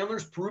Kennedy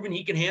Chandler's proven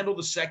he can handle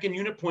the second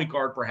unit point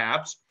guard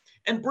perhaps,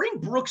 and bring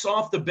Brooks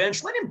off the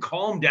bench. Let him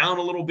calm down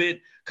a little bit,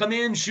 come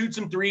in, shoot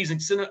some threes.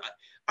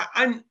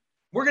 And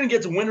we're going to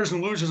get to winners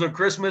and losers on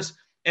Christmas.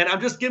 And I'm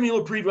just giving you a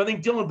little preview. I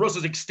think Dylan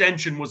Brooks'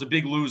 extension was a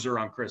big loser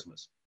on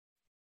Christmas.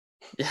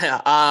 Yeah,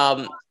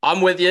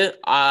 I'm with you.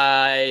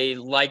 I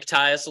like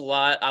Tyus a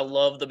lot. I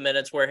love the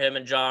minutes where him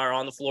and Ja are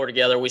on the floor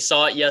together. We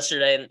saw it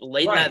yesterday, and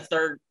late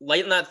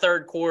in that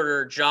third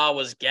quarter, Ja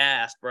was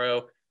gassed,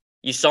 bro.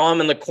 You saw him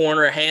in the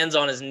corner, hands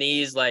on his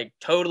knees,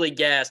 totally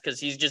gassed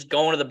because he's just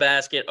going to the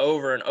basket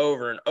over and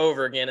over and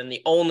over again. And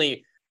the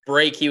only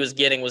break he was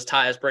getting was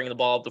Tyus bringing the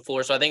ball up the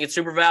floor. So I think it's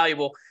super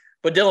valuable.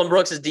 But Dylan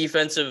Brooks'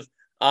 defensive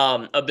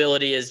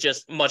ability is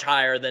just much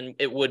higher than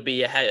it would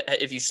be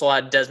if you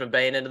slide Desmond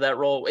Bane into that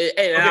role.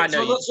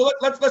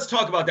 Let's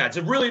talk about that. It's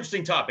a really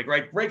interesting topic,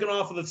 right? Breaking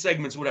off of the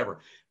segments, whatever.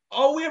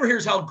 All we ever hear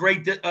is how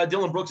great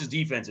Dylan Brooks'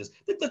 defense is.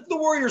 The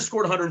Warriors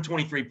scored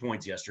 123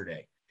 points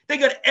yesterday. They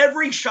got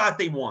every shot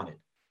they wanted.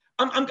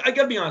 I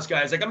got to be honest,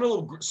 guys. I'm in a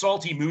little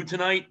salty mood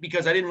tonight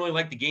because I didn't really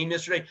like the game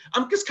yesterday.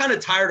 I'm just kind of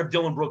tired of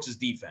Dylan Brooks'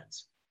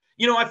 defense.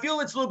 I feel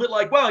it's a little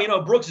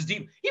bit Brooks is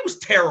deep. He was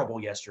terrible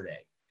yesterday.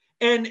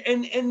 And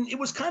it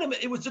was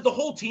the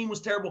whole team was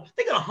terrible.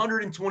 They got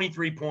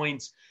 123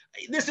 points.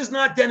 This is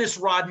not Dennis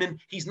Rodman.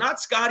 He's not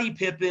Scottie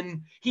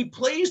Pippen. He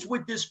plays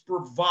with this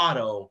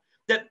bravado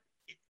that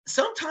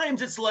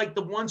sometimes it's like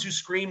the ones who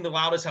scream the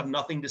loudest have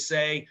nothing to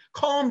say.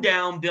 Calm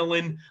down,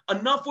 Dylan.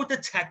 Enough with the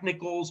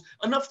technicals.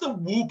 Enough the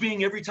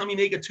whooping every time you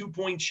make a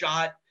 2-point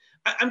shot.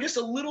 I'm just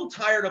a little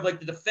tired of the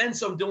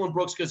defense of Dylan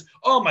Brooks because,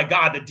 oh my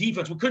God, the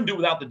defense. We couldn't do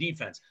without the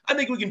defense. I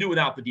think we can do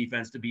without the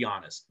defense, to be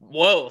honest.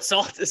 Whoa,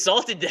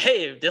 salty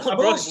Dave. I'm a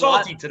little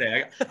salty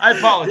today. I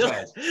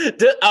apologize.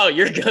 Oh,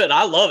 you're good.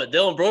 I love it.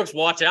 Dylan Brooks,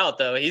 watch out,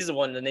 though. He's the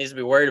one that needs to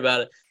be worried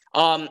about it.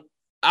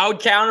 I would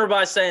counter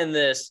by saying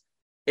this.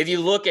 If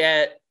you look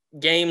at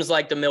games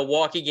like the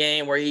Milwaukee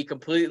game where he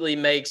completely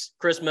makes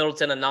Chris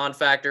Middleton a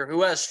non-factor,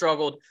 who has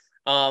struggled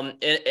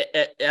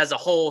as a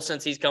whole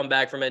since he's come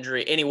back from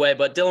injury anyway,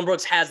 but Dylan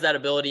Brooks has that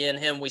ability in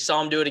him. We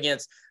saw him do it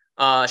against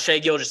Shai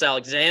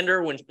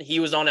Gilgeous-Alexander when he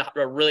was on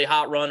a really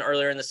hot run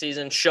earlier in the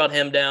season, shut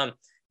him down.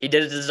 He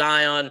did it to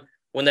Zion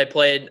when they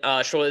played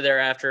shortly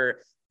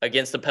thereafter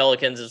against the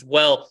Pelicans as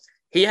well.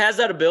 He has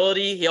that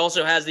ability. He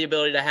also has the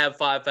ability to have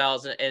 5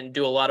 fouls and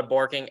do a lot of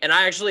barking. And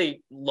I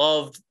actually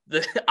loved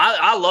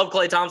I love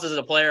Klay Thompson as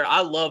a player.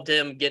 I loved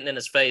him getting in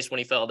his face when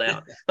he fell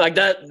down.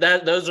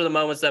 Those are the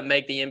moments that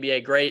make the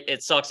NBA great.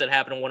 It sucks it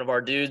happened to one of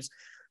our dudes.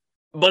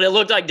 But it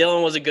looked like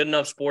Dylan was a good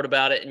enough sport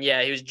about it. And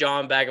yeah, he was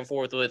jawing back and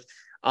forth with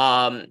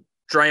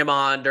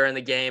Draymond during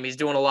the game. He's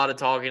doing a lot of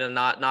talking and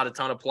not a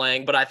ton of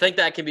playing. But I think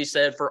that can be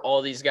said for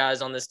all these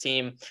guys on this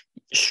team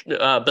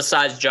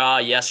besides Ja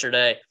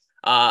yesterday.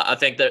 I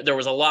think that there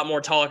was a lot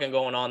more talking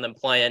going on than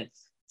playing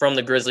from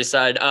the Grizzlies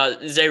side.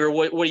 Xavier,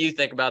 what do you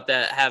think about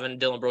that, having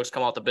Dylan Brooks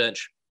come off the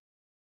bench?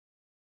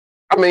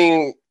 I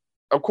mean,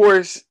 of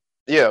course,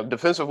 yeah,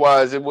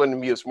 defensive-wise, it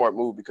wouldn't be a smart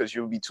move because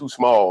you would be too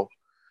small.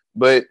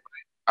 But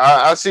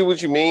I see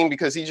what you mean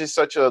because he's just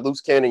such a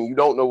loose cannon. You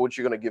don't know what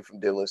you're going to get from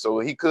Dylan. So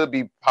he could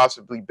be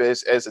possibly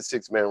best as a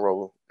six-man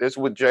role. That's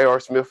what J.R.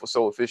 Smith was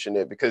so efficient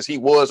at because he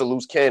was a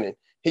loose cannon.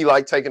 He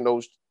liked taking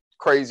those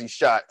crazy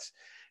shots.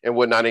 and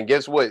whatnot. And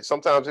guess what?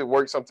 Sometimes it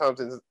works,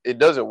 sometimes it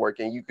doesn't work.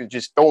 And you could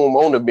just throw them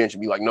on the bench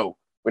and be like, no,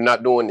 we're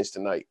not doing this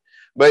tonight.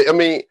 But, I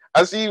mean,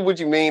 I see what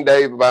you mean,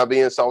 Dave, about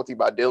being salty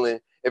by Dylan.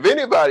 If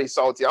anybody's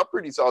salty, I'm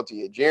pretty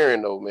salty at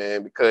Jaren, though,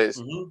 man,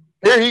 because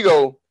here you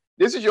go.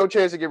 This is your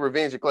chance to get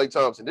revenge at Klay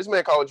Thompson. This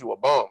man called you a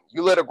bum.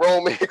 You let a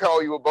grown man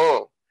call you a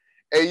bum.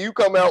 And you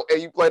come out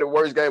and you play the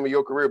worst game of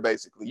your career,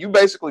 basically. You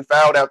basically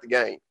fouled out the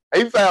game.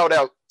 He fouled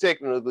out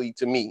technically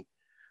to me.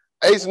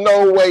 There's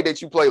no way that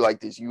you play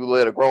like this. You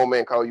let a grown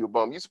man call you a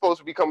bum. You're supposed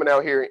to be coming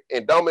out here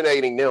and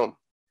dominating them.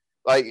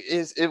 Like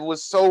it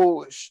was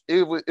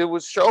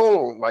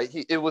shown like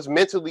it was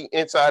mentally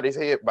inside his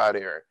head by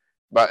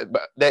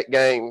that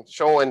game,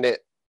 showing that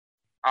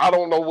I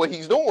don't know what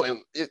he's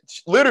doing.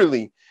 It's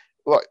literally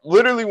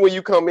when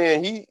you come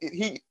in,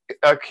 he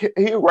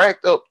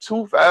racked up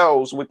 2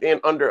 fouls within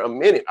under a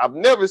minute. I've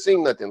never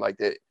seen nothing like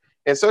that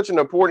in such an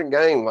important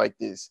game like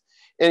this.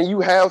 And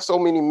you have so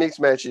many mixed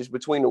matches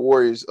between the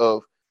Warriors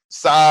of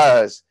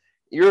size.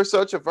 You're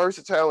such a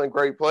versatile and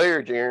great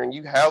player, Jaren.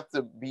 You have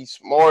to be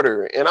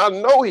smarter. And I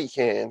know he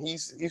can.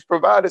 He's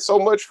provided so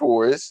much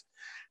for us.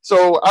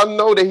 So I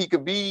know that he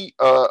could be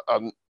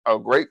a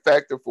great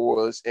factor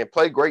for us and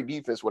play great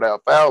defense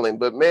without fouling.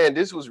 But, man,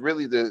 this was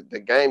really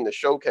the game to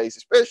showcase,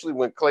 especially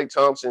when Klay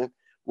Thompson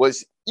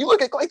was – you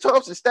look at Klay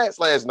Thompson's stats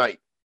last night.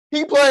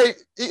 He played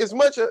as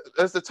much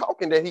as the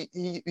talking that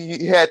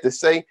he had to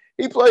say.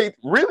 He played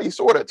really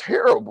sort of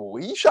terrible.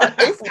 He shot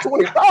 8 from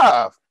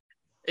 25.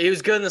 He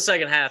was good in the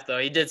second half, though.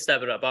 He did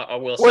step it up. I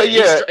will say. Well,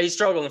 yeah. He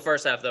struggled in the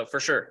first half, though, for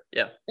sure.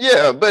 Yeah.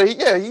 Yeah, but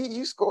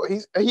he scored.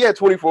 He had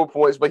 24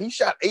 points, but he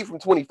shot 8 from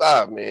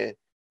 25. Man,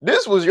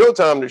 this was your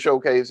time to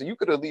showcase. You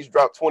could at least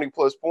drop 20+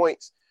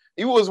 points.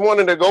 He was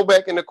wanting to go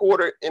back in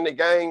the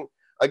game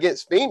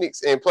against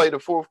Phoenix and play the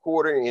fourth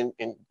quarter and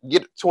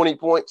get 20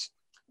 points.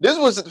 This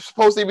was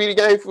supposed to be the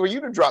game for you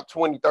to drop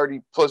 20,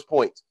 30+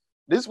 points.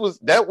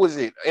 That was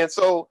it. And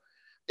so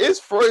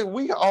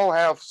we all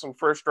have some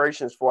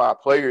frustrations for our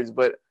players,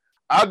 but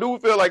I do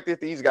feel like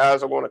that these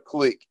guys are going to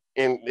click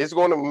and it's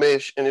going to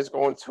mesh and it's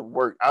going to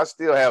work. I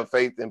still have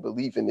faith and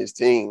belief in this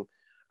team.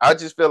 I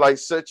just feel like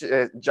such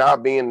a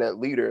job being that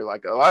leader,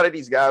 like a lot of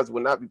these guys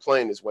would not be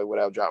playing this way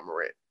without Ja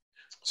Morant.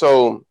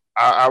 So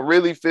I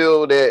really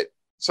feel that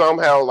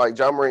somehow like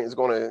Ja Morant is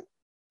going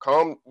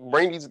to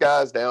bring these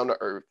guys down to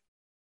earth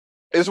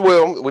as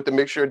well with the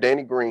mixture of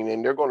Danny Green,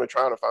 and they're going to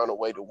try to find a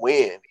way to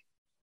win.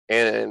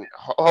 And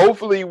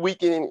hopefully we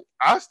can.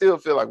 I still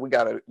feel like we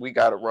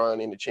got to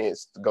run in the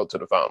chance to go to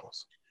the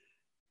finals.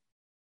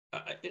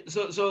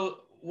 So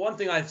one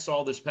thing I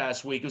saw this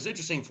past week, it was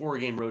interesting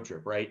 4-game road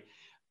trip, right?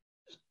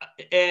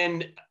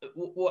 And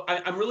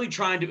I'm really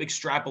trying to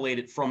extrapolate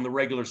it from the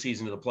regular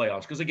season to the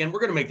playoffs because again, we're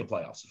going to make the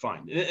playoffs,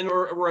 fine, and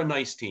we're a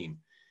nice team.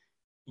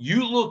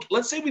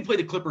 Let's say we play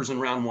the Clippers in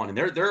round 1, and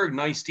they're a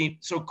nice team.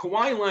 So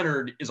Kawhi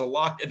Leonard is a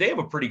lock. They have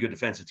a pretty good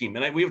defensive team,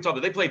 and we have talked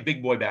about they play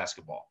big boy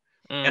basketball.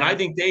 And I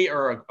think they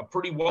are a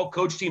pretty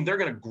well-coached team. They're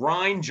going to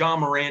grind Ja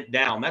Morant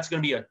down. That's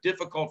going to be a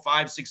difficult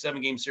 5, 6,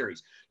 7-game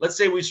series. Let's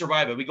say we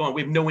survive it. We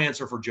have no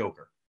answer for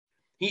Joker.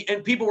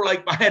 And people were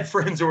like, I had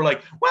friends who were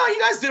like, well,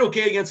 you guys did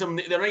okay against him.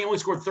 They only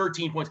scored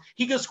 13 points.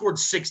 He just scored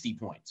 60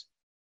 points.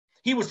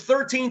 He was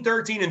 13,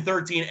 13, and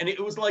 13, and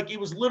it was like he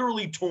was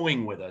literally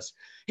toying with us.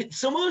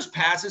 Some of those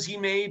passes he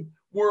made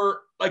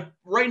were like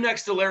right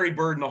next to Larry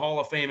Bird in the Hall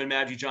of Fame and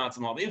Magic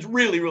Johnson. It was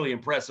really, really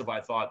impressive, I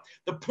thought.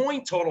 The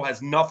point total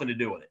has nothing to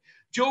do with it.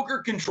 Joker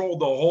controlled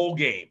the whole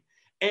game.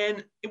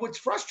 And what's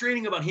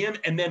frustrating about him,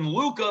 and then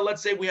Luka,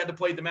 let's say we had to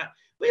play the match.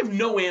 We have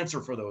no answer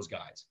for those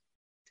guys.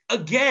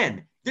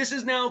 Again, this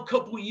is now a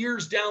couple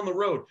years down the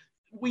road.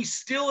 We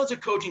still, as a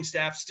coaching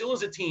staff, still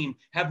as a team,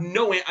 have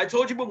no answer. I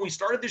told you when we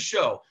started this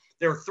show,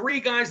 there are 3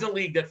 guys in the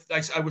league that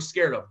I was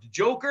scared of.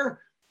 Joker,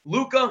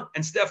 Luka,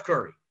 and Steph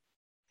Curry.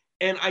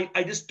 And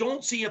I just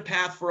don't see a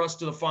path for us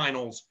to the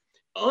finals,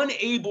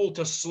 unable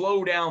to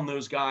slow down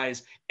those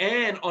guys,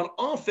 and on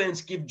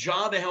offense, give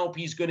Ja the help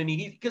he's going to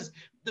need. Because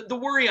the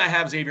worry I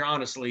have, Xavier,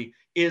 honestly,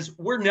 is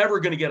we're never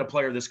going to get a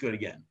player this good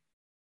again.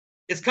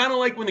 It's kind of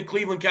like when the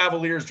Cleveland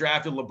Cavaliers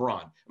drafted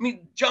LeBron. I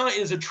mean, Ja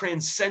is a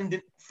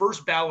transcendent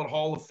first ballot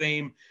Hall of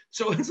Fame.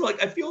 So it's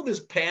like I feel this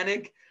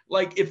panic.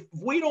 Like if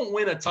we don't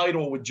win a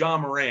title with Ja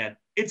Morant,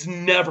 it's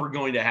never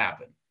going to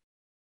happen.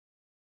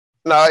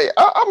 No,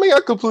 I mean, I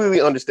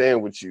completely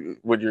understand what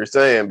you're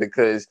saying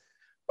because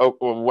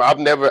I've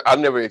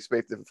never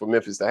expected for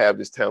Memphis to have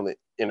this talent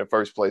in the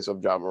first place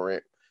of Ja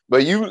Morant.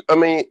 But you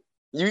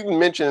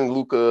mentioned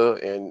Luka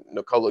and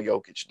Nikola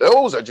Jokic.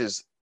 Those are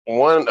just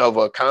one of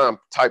a kind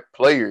type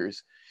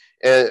players.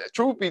 And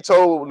truth be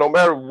told, no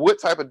matter what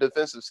type of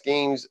defensive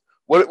schemes,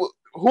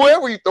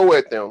 whoever you throw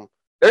at them,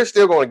 they're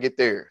still going to get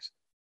theirs.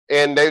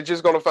 And they're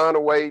just going to find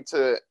a way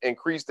to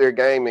increase their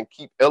game and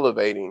keep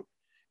elevating.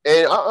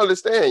 And I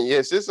understand,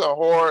 yes, it's a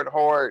hard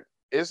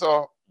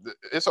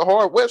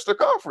Webster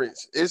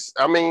Conference.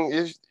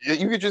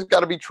 You just got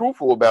to be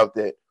truthful about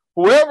that.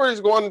 Whoever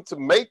is going to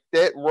make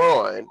that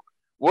run,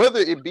 whether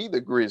it be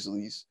the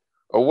Grizzlies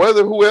or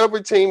whether whoever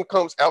team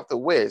comes out the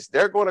West,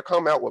 they're going to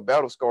come out with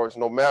battle scars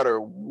no matter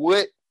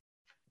what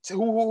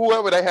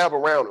whoever they have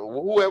around them,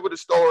 whoever the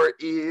star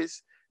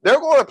is, they're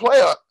going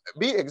to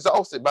be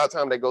exhausted by the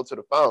time they go to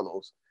the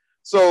finals.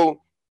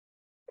 So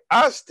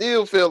I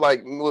still feel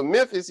like with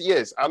Memphis,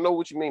 yes, I know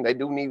what you mean. They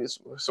do need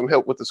some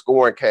help with the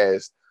scoring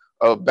cast.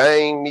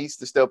 Bane needs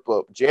to step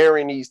up.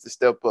 Jaren needs to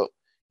step up.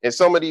 And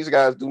some of these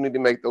guys do need to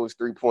make those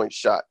 3-point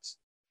shots.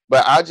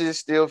 But I just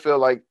still feel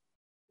like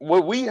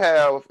what we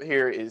have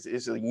here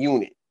is a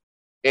unit.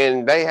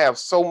 And they have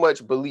so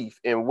much belief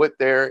in what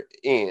they're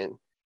in.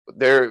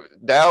 They're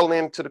dialed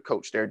into the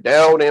coach. They're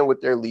dialed in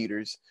with their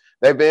leaders.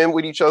 They've been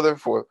with each other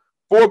for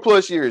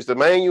 4+ years. The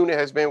main unit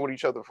has been with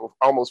each other for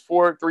almost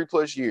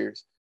 3+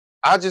 years.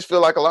 I just feel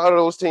like a lot of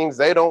those teams,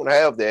 they don't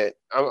have that.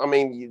 I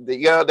mean,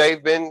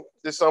 they've been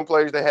 – there's some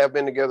players that have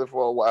been together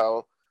for a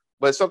while,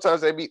 but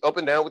sometimes they be up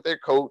and down with their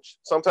coach.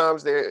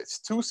 Sometimes they're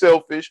too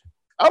selfish.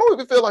 I don't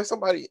even feel like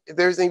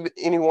there's even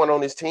anyone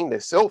on this team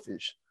that's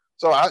selfish.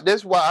 So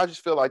that's why I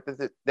just feel like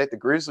that the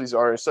Grizzlies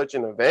are in such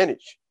an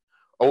advantage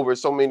over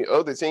so many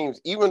other teams.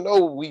 Even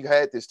though we've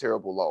had this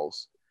terrible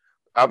loss,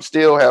 I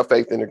still have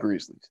faith in the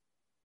Grizzlies.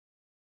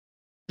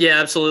 Yeah,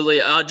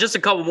 absolutely. Just a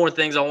couple more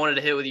things I wanted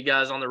to hit with you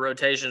guys on the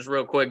rotations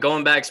real quick.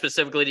 Going back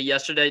specifically to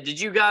yesterday, did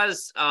you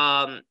guys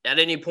at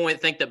any point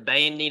think that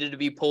Bane needed to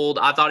be pulled?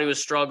 I thought he was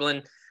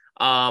struggling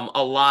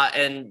a lot.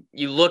 And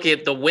you look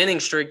at the winning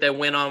streak they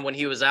went on when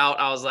he was out,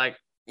 I was like,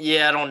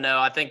 yeah, I don't know.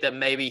 I think that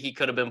maybe he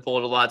could have been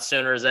pulled a lot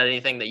sooner. Is that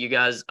anything that you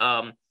guys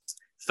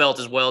felt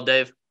as well,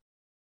 Dave?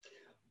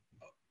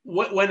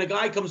 When a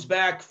guy comes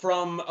back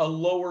from a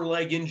lower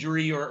leg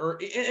injury or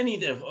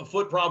a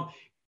foot problem,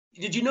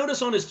 did you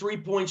notice on his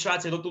 3-point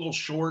shots, they looked a little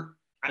short?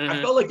 Mm-hmm.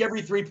 I felt like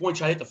every 3-point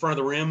shot hit the front of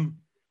the rim.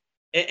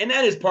 And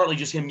that is partly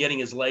just him getting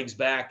his legs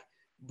back.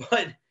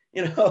 But,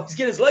 he's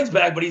getting his legs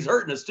back, but he's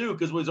hurting us too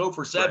because he was 0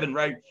 for 7,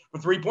 right,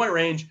 from 3-point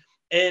range.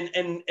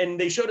 And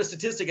they showed a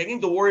statistic. I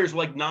think the Warriors were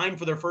like 9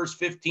 for their first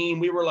 15.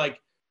 We were like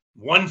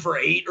 1 for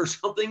 8 or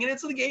something. And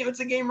it's the game.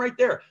 It's a game right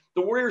there.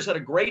 The Warriors had a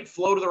great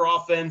flow to their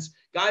offense.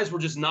 Guys were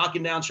just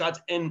knocking down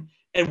shots, and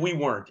we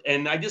weren't.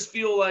 And I just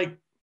feel like,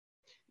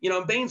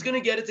 Bane's going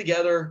to get it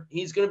together.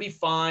 He's going to be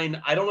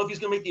fine. I don't know if he's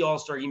going to make the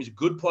All-Star game. He's a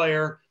good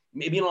player,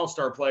 maybe an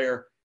All-Star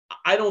player.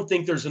 I don't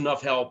think there's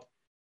enough help.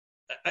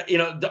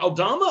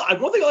 Aldama,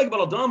 one thing I like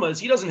about Aldama is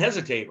he doesn't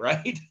hesitate,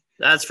 right?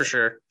 That's for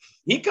sure.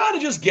 He kind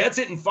of just gets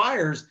it and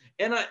fires.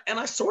 And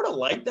I sort of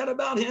like that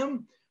about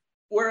him.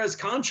 Whereas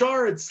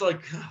Conchar, it's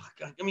like,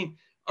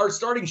 our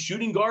starting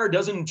shooting guard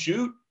doesn't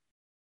shoot.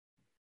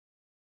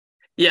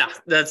 Yeah,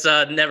 that's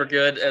never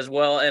good as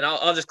well. And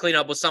I'll just clean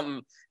up with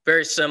something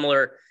very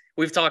similar.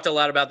 We've talked a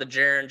lot about the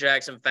Jaren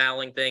Jackson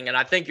fouling thing, and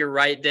I think you're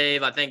right,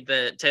 Dave. I think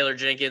that Taylor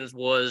Jenkins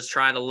was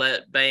trying to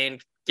let Bane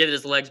get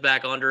his legs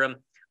back under him.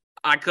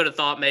 I could have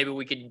thought maybe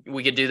we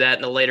could do that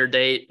in a later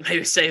date.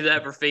 Maybe save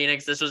that for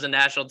Phoenix. This was a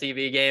national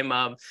TV game.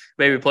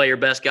 Maybe play your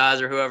best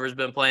guys or whoever's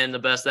been playing the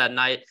best that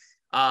night.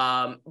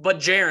 But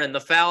Jaren,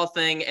 the foul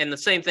thing, and the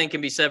same thing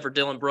can be said for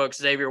Dylan Brooks.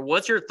 Xavier,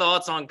 what's your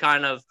thoughts on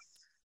kind of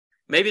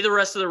maybe the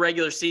rest of the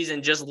regular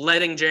season, just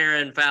letting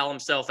Jaren foul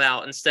himself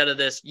out instead of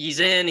this, he's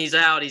in, he's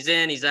out, he's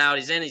in, he's out,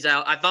 he's in, he's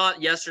out. I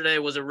thought yesterday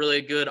was a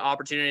really good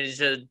opportunity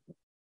to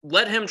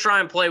let him try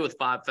and play with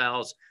 5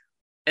 fouls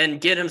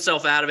and get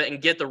himself out of it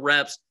and get the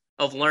reps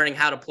of learning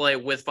how to play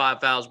with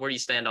 5 fouls. Where do you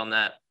stand on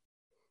that?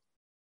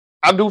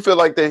 I do feel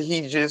like that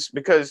he just,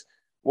 because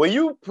when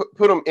you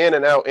put him in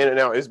and out,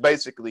 it's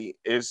basically,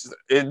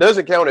 it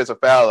doesn't count as a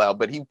foul out,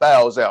 but he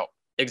fouls out.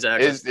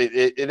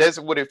 Exactly. That's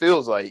what it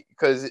feels like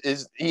because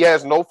he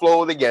has no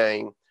flow of the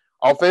game.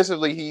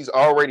 Offensively, he's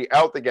already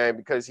out the game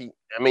because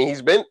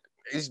he's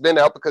been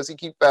out because he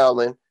keeps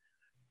fouling.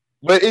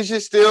 But it's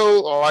just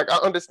still like I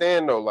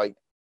understand though, like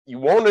you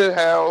want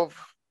to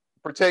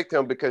protect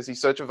him because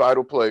he's such a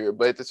vital player,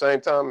 but at the same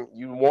time,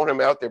 you want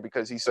him out there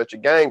because he's such a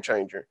game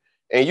changer.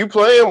 And you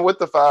play him with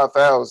the 5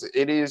 fouls,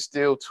 it is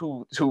still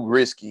too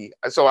risky.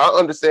 So I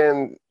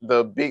understand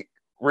the big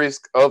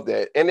risk of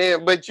that. And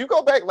then, but you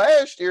go back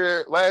last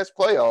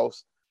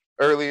playoffs,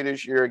 earlier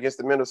this year against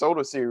the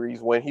Minnesota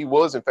series when he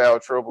was in foul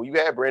trouble, you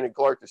had Brandon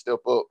Clark to step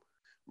up.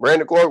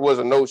 Brandon Clark was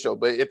a no-show,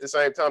 but at the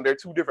same time, they're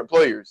 2 different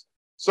players.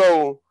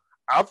 So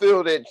I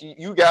feel that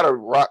you got to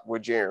rock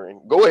with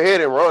Jaren. Go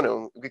ahead and run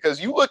him because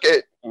you look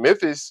at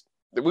Memphis,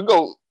 we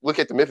go look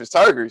at the Memphis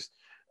Tigers.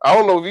 I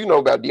don't know if you know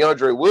about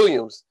DeAndre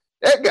Williams.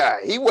 That guy,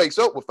 he wakes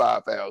up with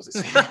 5 fouls.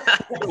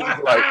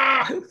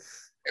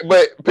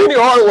 But Penny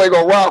Hardaway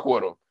gonna rock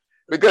with him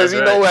because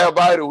he knows how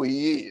vital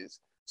he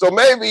is. So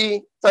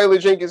maybe Taylor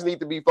Jenkins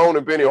need to be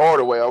phoning Penny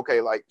Hardaway.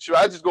 Okay, like should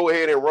I just go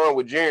ahead and run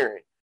with Jaren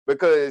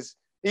because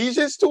he's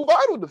just too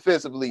vital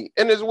defensively,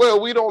 and as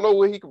well we don't know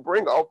what he can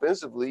bring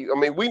offensively. I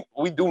mean,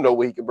 we do know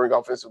what he can bring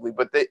offensively,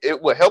 but it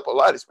would help a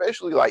lot,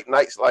 especially like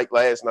nights like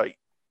last night.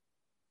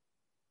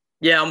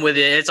 Yeah, I'm with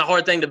you. It's a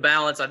hard thing to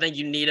balance. I think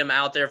you need him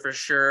out there for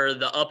sure.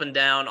 The up and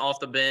down, off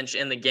the bench,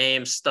 in the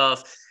game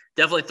stuff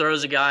definitely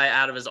throws a guy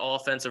out of his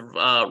offensive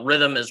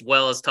rhythm as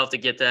well. It's tough to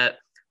get that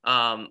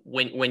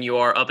when you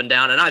are up and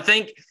down. And I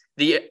think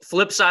the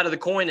flip side of the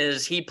coin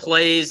is he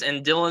plays,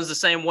 and Dillon's the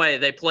same way.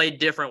 They play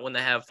different when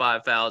they have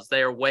 5 fouls.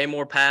 They are way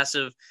more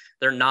passive.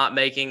 They're not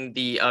making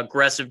the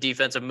aggressive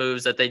defensive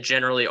moves that they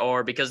generally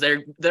are because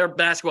they're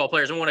basketball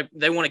players.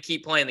 They want to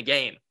keep playing the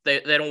game. They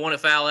don't want to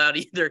foul out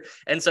either.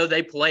 And so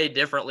they play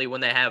differently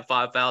when they have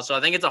 5 fouls. So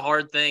I think it's a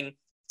hard thing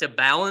to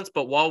balance.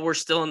 But while we're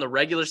still in the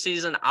regular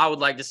season, I would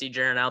like to see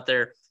Jaren out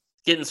there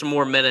getting some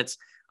more minutes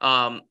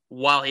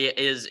while he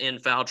is in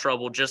foul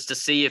trouble, just to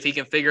see if he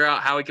can figure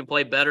out how he can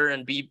play better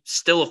and be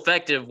still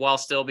effective while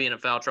still being in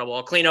foul trouble.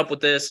 I'll clean up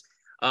with this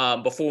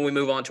before we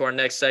move on to our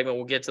next segment.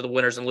 We'll get to the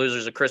winners and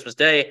losers of Christmas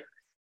Day.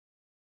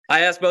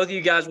 I asked both of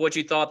you guys what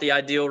you thought the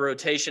ideal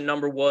rotation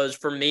number was.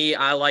 For me,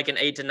 I like an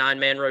 8 to 9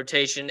 man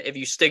rotation. If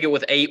you stick it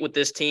with 8 with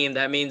this team,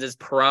 that means it's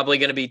probably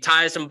going to be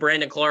Tyus and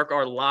Brandon Clark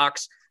are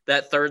locks.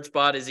 That third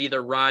spot is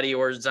either Roddy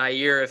or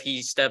Zaire if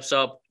he steps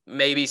up,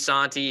 maybe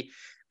Santi.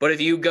 But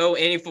if you go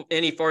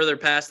any further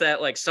past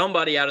that, like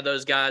somebody out of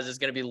those guys is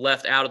going to be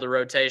left out of the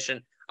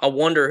rotation. I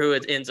wonder who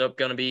it ends up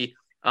going to be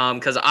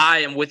because I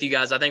am with you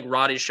guys. I think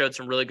Roddy showed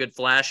some really good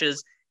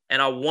flashes, and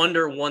I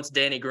wonder once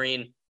Danny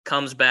Green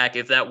comes back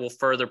if that will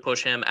further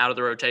push him out of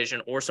the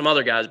rotation or some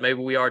other guys. Maybe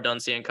we are done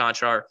seeing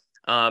Conchar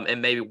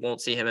and maybe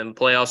won't see him in the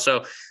playoffs.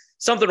 So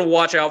something to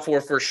watch out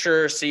for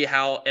sure, see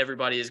how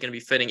everybody is going to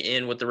be fitting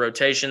in with the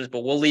rotations,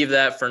 but we'll leave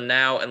that for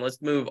now and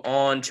let's move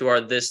on to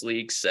our This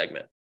League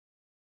segment.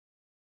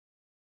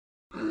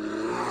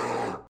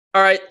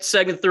 All right,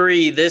 segment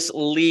 3, This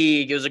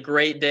League. It was a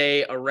great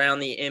day around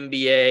the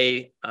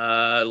NBA.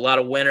 A lot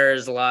of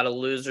winners, a lot of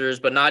losers,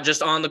 but not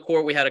just on the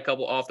court. We had a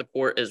couple off the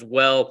court as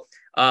well.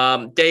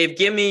 Dave,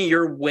 give me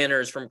your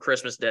winners from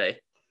Christmas Day.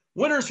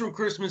 Winners from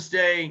Christmas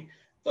Day. I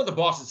thought the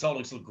Boston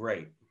Celtics looked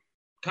great.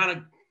 Kind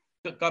of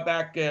got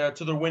back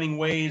to their winning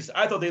ways.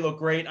 I thought they looked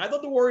great. I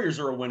thought the Warriors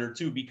are a winner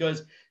too,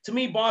 because to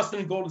me, Boston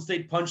and Golden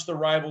State punched their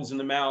rivals in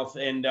the mouth,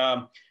 and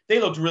they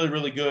looked really,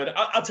 really good.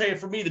 I'll tell you,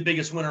 for me, the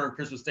biggest winner on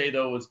Christmas Day,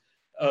 though, was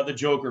the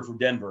Joker from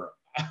Denver.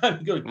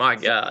 My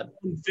God.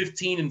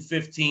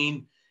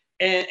 15-15.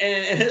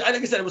 And like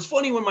I said, it was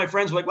funny when my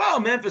friends were like, wow,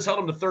 Memphis held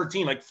him to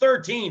 13. Like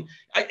 13,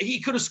 he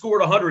could have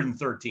scored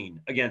 113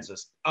 against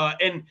us.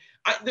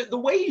 The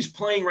way he's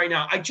playing right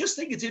now, I just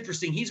think it's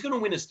interesting. He's going to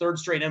win his 3rd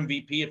straight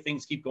MVP if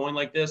things keep going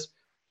like this.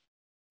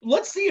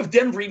 Let's see if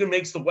Denver even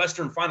makes the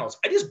Western Finals.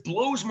 It just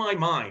blows my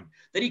mind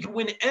that he could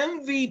win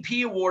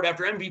MVP award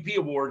after MVP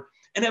award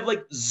and have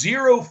like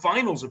 0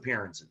 finals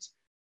appearances.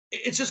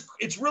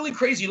 It's really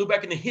crazy. You look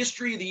back in the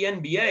history of the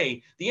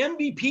NBA, the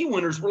MVP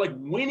winners were like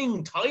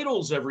winning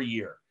titles every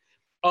year.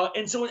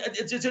 And so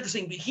it's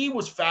interesting. He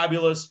was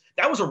fabulous.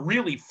 That was a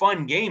really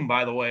fun game,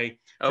 by the way,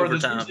 for the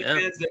fans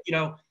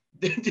that,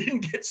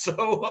 didn't get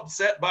so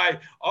upset by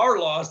our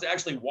loss to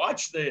actually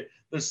watch the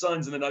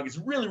Suns and the Nuggets.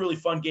 Really, really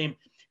fun game.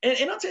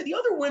 And I'll tell you, the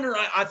other winner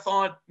I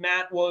thought,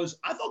 Matt,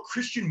 I thought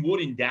Christian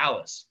Wood in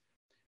Dallas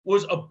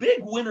was a big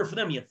winner for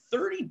them. He had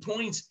 30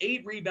 points,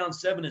 8 rebounds,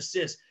 7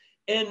 assists.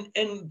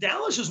 And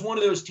Dallas is one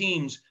of those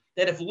teams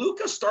that if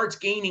Luka starts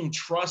gaining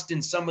trust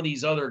in some of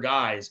these other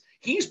guys,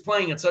 he's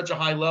playing at such a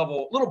high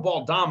level, little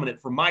ball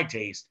dominant for my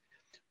taste.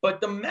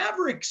 But the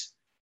Mavericks,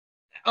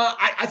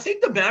 I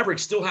think the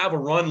Mavericks still have a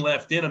run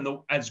left in them.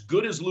 As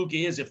good as Luka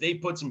is, if they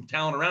put some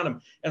talent around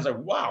him, I was like,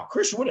 wow,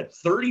 Christian Wood had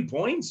 30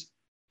 points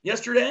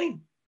yesterday.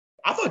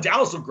 I thought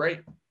Dallas looked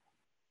great.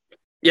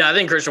 Yeah, I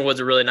think Christian Wood's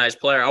a really nice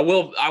player. I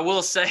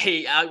will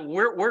say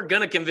we're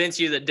gonna convince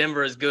you that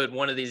Denver is good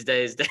one of these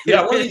days.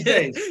 Yeah, one of these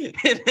days.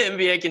 In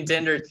NBA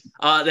contenders,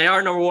 they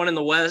are number 1 in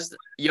the West.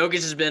 Jokic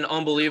has been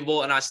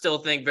unbelievable, and I still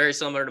think very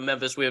similar to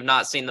Memphis, we have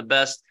not seen the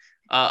best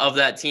of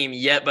that team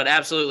yet. But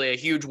absolutely, a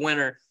huge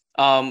winner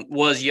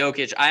was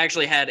Jokic. I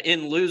actually had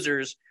in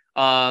losers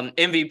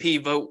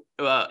MVP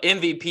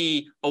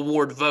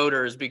award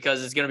voters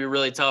because it's going to be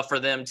really tough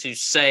for them to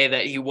say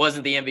that he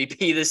wasn't the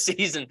MVP this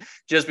season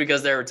just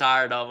because they were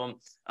tired of him.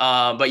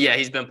 But yeah,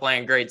 he's been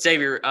playing great.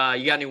 Xavier,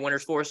 you got any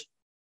winners for us?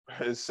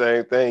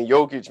 Same thing.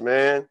 Jokic,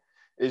 man.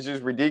 It's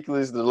just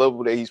ridiculous the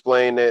level that he's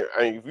playing at.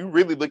 I mean, if you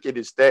really look at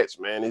his stats,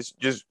 man, it's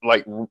just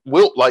like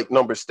Wilt-like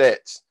number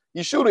stats.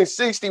 He's shooting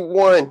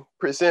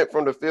 61%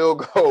 from the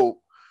field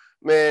goal,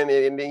 man,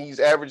 and then he's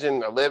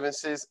averaging 11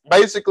 assists,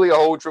 basically a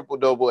whole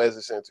triple-double as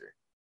a center.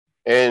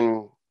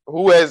 And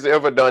who has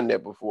ever done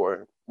that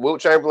before?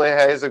 Wilt Chamberlain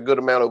has a good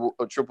amount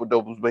of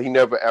triple-doubles, but he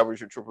never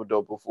averaged a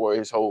triple-double for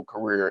his whole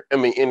career. I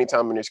mean, any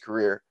time in his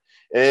career.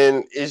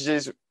 And it's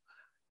just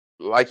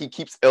like he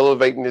keeps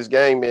elevating his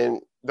game.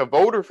 And the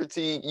voter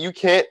fatigue, you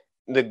can't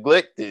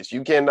neglect this.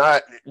 You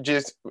cannot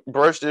just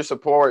brush this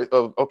apart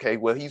of, okay,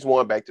 well, he's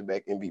won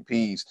back-to-back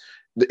MVPs.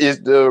 The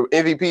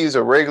MVP is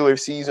a regular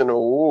season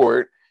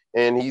award,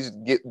 and he's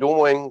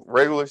doing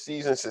regular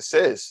season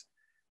success.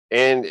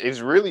 And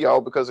it's really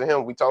all because of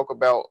him. We talk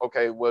about,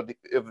 okay, well,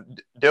 if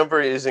Denver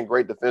isn't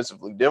great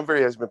defensively,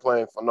 Denver has been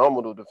playing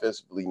phenomenal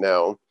defensively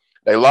now.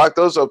 They locked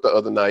us up the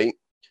other night.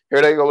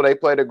 Here they go. They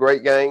played a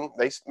great game.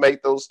 They made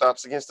those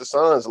stops against the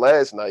Suns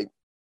last night.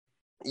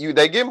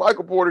 They get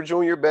Michael Porter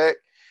Jr. back.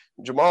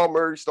 Jamal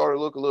Murray started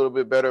to look a little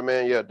bit better,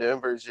 man. Yeah,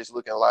 Denver is just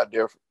looking a lot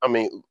different. I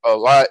mean, a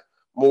lot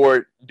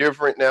more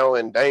different now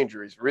and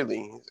dangerous,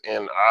 really.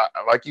 And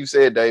like you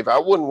said, Dave, I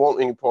wouldn't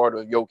want any part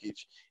of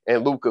Jokic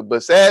and Luka,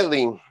 but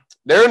sadly,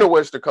 they're in the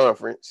Western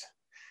Conference,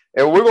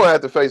 and we're going to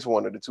have to face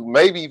one of the two,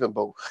 maybe even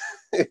both.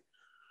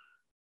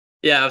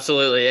 Yeah,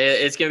 absolutely.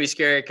 It's going to be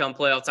scary come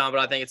playoff time, but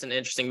I think it's an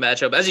interesting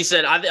matchup. As you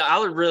said,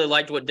 I really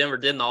liked what Denver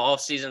did in the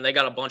offseason. They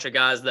got a bunch of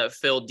guys that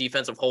filled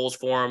defensive holes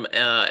for them,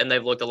 and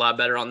they've looked a lot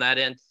better on that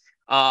end.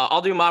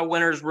 I'll do my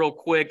winners real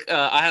quick.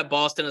 I have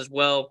Boston as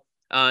well.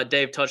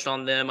 Dave touched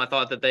on them. I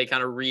thought that they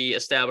kind of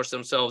reestablished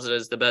themselves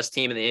as the best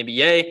team in the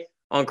NBA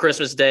on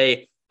Christmas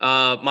Day.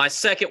 My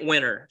second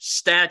winner,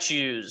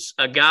 statues.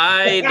 A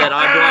guy that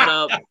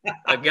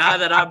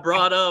I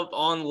brought up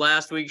on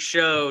last week's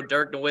show,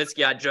 Dirk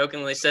Nowitzki. I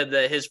jokingly said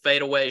that his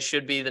fadeaway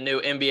should be the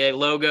new NBA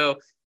logo.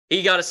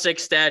 He got a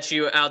 6th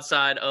statue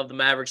outside of the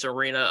Mavericks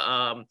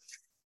arena.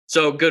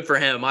 So good for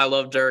him. I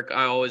love Dirk.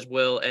 I always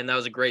will. And that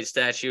was a great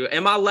statue.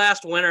 And my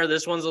last winner,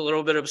 this one's a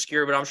little bit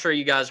obscure, but I'm sure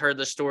you guys heard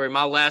this story.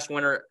 My last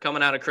winner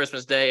coming out of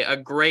Christmas Day, a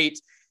great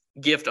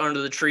gift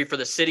under the tree for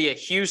the city of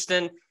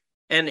Houston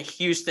and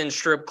Houston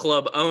strip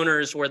club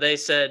owners, where they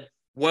said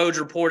Woj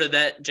reported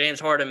that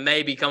James Harden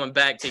may be coming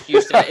back to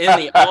Houston in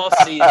the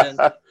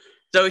offseason.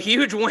 So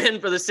huge win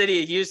for the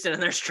city of Houston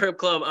and their strip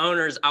club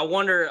owners. I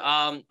wonder,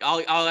 I'll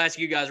ask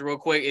you guys real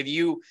quick, if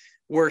you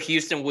were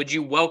Houston, would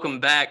you welcome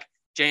back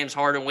James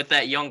Harden with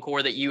that young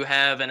core that you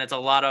have? And it's a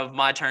lot of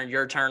my turn,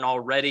 your turn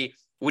already.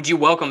 Would you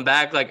welcome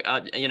back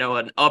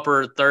an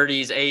upper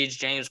 30s age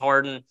James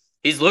Harden?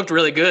 He's looked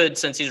really good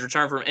since he's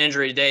returned from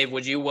injury. Dave,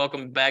 would you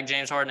welcome back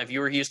James Harden if you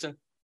were Houston?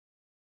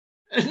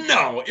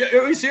 No.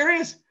 Are you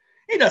serious?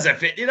 He doesn't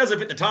fit. He doesn't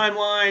fit the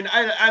timeline.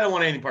 I don't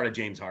want any part of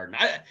James Harden.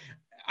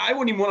 I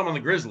wouldn't even want him on the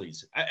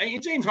Grizzlies.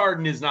 James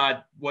Harden is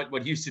not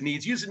what Houston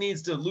needs. Houston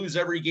needs to lose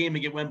every game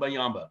and get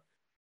Wembayamba.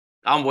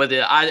 I'm with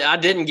it. I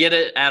didn't get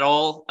it at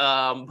all,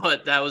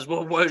 but that was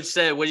what Woj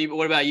said.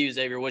 What about you,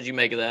 Xavier? What did you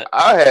make of that?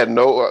 I had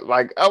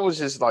I was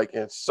just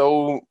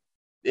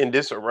in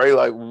disarray.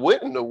 Like,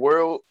 what in the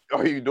world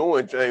are you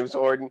doing, James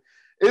Harden?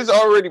 It's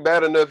already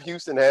bad enough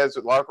Houston has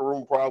with locker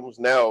room problems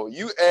now.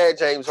 You add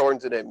James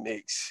Harden to that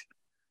mix,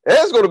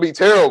 that's going to be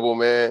terrible,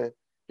 man.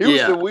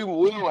 Houston, we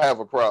will have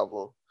a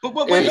problem. But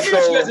let me ask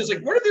you guys this,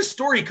 where did this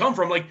story come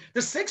from?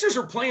 The Sixers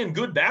are playing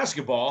good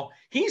basketball.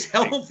 He's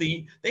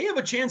healthy. They have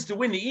a chance to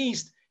win the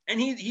East, and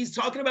he's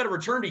talking about a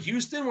return to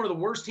Houston, one of the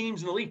worst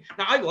teams in the league.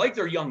 Now, I like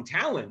their young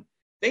talent.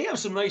 They have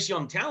some nice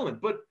young talent,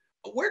 but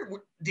where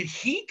did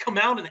he come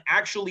out and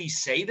actually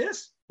say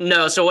this?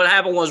 No. So what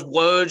happened was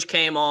Woj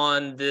came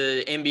on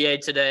the NBA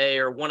Today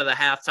or one of the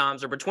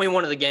halftimes or between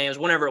one of the games,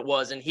 whenever it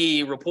was, and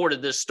he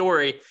reported this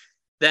story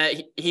that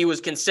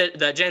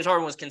that James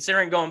Harden was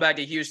considering going back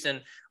to Houston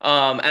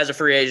as a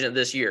free agent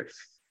this year.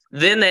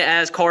 Then they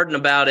asked Harden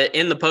about it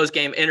in the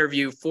post-game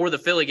interview for the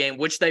Philly game,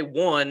 which they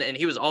won, and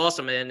he was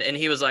awesome in. And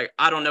he was like,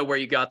 I don't know where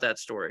you got that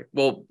story.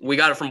 Well, we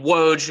got it from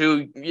Woj,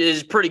 who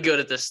is pretty good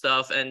at this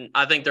stuff, and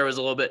I think there was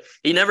a little bit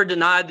 – he never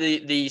denied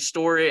the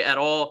story at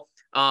all.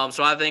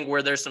 So I think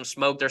where there's some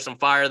smoke, there's some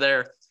fire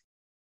there.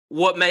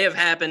 What may have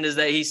happened is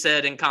that he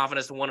said in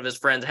confidence to one of his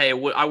friends, hey,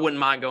 I wouldn't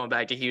mind going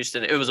back to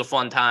Houston. It was a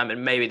fun time,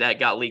 and maybe that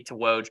got leaked to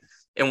Woj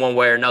in one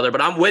way or another. But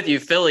I'm with you.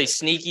 Philly,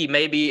 sneaky,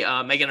 maybe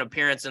making an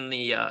appearance in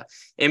the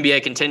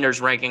NBA contenders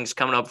rankings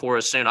coming up for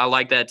us soon. I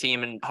like that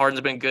team, and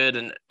Harden's been good.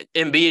 And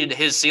Embiid,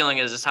 his ceiling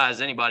is as high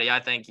as anybody. I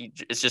think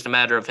it's just a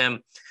matter of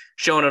him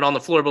showing it on the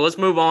floor. But let's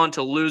move on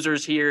to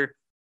losers here.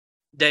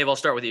 Dave, I'll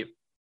start with you.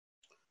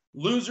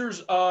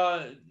 Losers,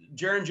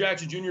 Jaren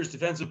Jackson Jr.'s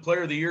Defensive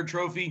Player of the Year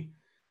trophy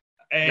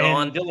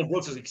and Dylan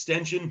Brooks'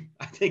 extension.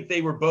 I think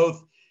they were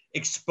both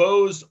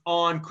exposed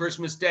on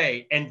Christmas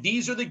Day. And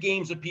these are the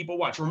games that people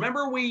watch.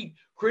 Remember, we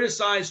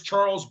criticized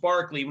Charles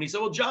Barkley when he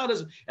said, well, Ja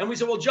doesn't, and we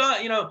said, well,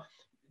 Ja,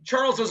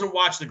 Charles doesn't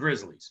watch the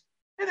Grizzlies.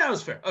 And that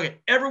was fair. Okay,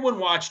 everyone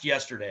watched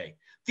yesterday.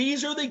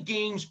 These are the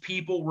games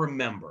people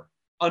remember.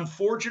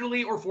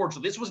 Unfortunately or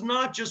fortunately, this was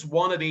not just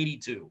one of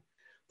 82.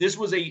 This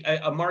was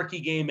a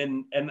marquee game,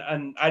 and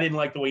I didn't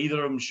like the way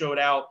either of them showed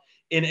out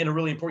in a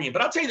really important game.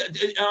 But I'll tell you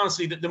that,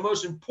 honestly, the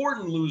most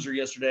important loser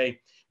yesterday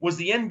was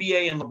the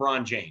NBA and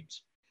LeBron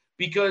James,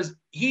 because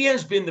he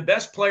has been the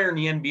best player in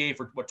the NBA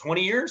for,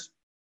 20 years?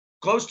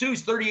 Close to.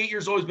 He's 38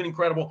 years old. He's been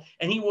incredible.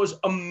 And he was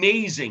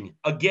amazing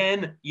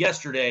again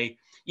yesterday.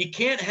 You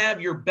can't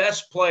have your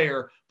best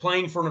player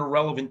playing for an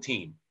irrelevant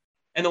team.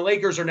 And the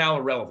Lakers are now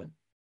irrelevant.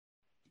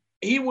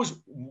 He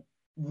was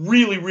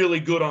really, really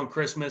good on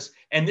Christmas.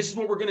 And this is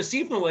what we're going to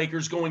see from the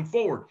Lakers going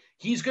forward.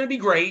 He's going to be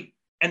great,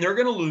 and they're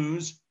going to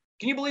lose.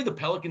 Can you believe the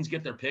Pelicans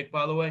get their pick,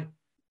 by the way?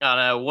 I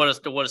know. What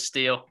a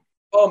steal.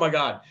 Oh, my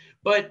God.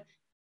 But,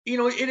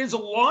 it is a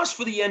loss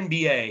for the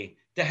NBA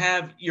to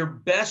have your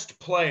best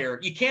player.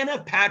 You can't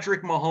have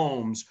Patrick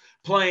Mahomes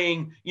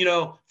playing,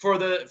 for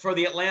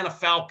the Atlanta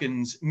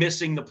Falcons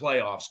missing the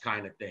playoffs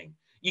kind of thing.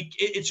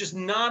 It's just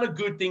not a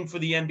good thing for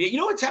the NBA.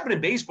 What's happened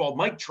in baseball?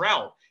 Mike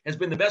Trout has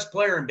been the best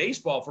player in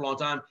baseball for a long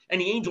time,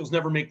 and the Angels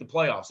never make the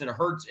playoffs. And it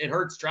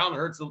hurts Trout and it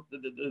hurts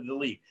the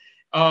league.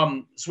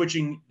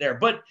 switching there.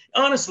 But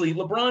honestly,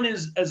 LeBron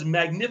is as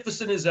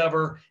magnificent as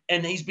ever,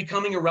 and he's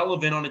becoming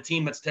irrelevant on a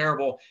team that's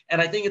terrible.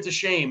 And I think it's a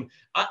shame.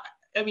 I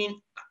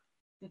mean,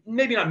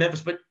 maybe not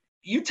Memphis, but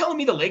you telling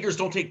me the Lakers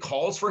don't take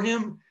calls for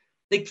him?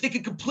 They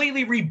could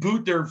completely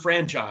reboot their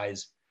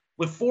franchise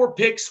with 4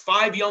 picks,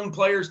 5 young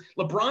players.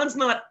 LeBron's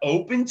not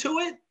open to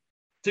it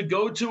to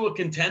go to a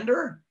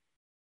contender?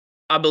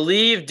 I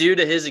believe due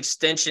to his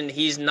extension,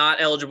 he's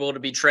not eligible to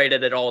be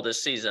traded at all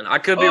this season. I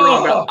could be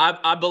wrong, but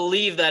I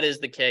believe that is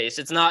the case.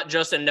 It's not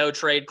just a no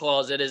trade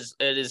clause. It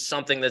is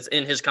something that's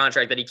in his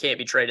contract that he can't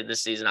be traded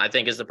this season, I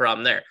think is the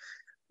problem there.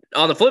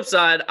 On the flip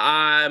side,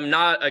 I'm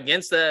not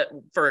against that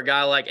for a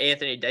guy like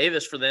Anthony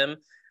Davis for them.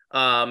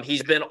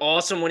 He's been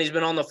awesome when he's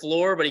been on the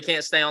floor, but he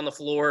can't stay on the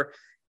floor.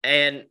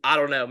 And I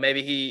don't know,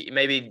 maybe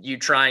you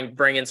try and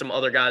bring in some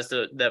other guys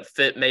that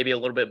fit maybe a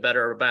little bit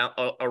better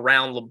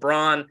around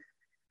LeBron.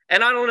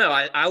 And I don't know.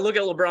 I look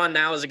at LeBron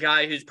now as a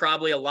guy who's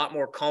probably a lot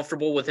more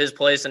comfortable with his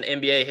place in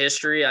NBA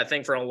history. I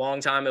think for a long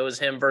time it was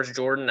him versus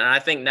Jordan. And I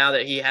think now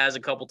that he has a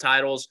couple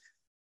titles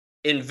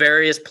in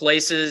various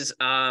places,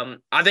 I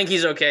think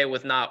he's okay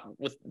with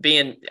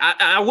being –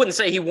 I wouldn't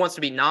say he wants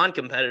to be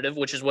non-competitive,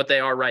 which is what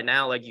they are right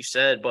now, like you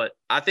said. But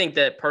I think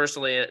that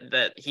personally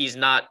that he's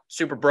not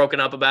super broken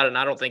up about it, and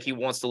I don't think he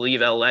wants to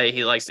leave L.A.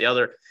 He likes the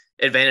other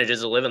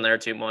advantages of living there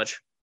too much.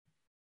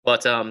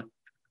 But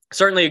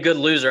certainly a good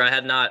loser. I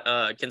had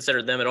not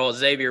considered them at all.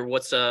 Xavier,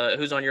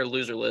 who's on your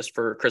loser list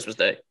for Christmas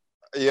Day?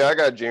 Yeah, I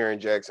got Jaren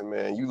Jackson,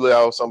 man. You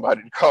allow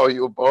somebody to call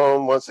you a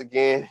bum once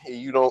again, and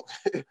you don't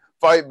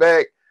fight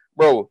back.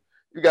 Bro,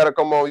 you got to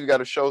come on. You got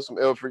to show some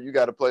effort. You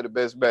got to play the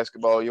best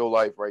basketball of your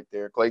life right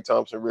there. Klay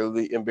Thompson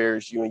really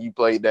embarrassed you, and you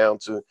played down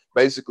to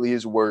basically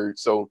his word.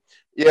 So,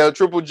 yeah,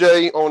 Triple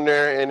J on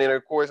there. And then,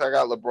 of course, I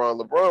got LeBron.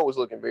 LeBron was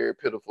looking very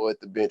pitiful at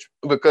the bench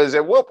because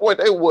at one point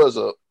they was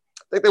up.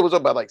 I think they was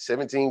up by like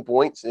 17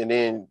 points. And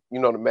then,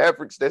 the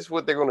Mavericks, that's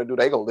what they're going to do.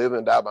 They're going to live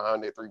and die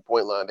behind their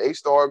three-point line. They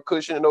start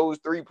cushioning those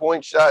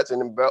three-point shots.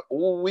 And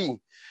then,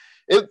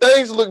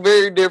 things look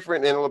very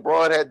different. And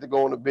LeBron had to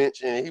go on the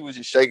bench, and he was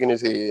just shaking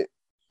his head.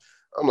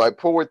 I'm like,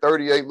 poor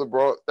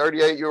 38-year-old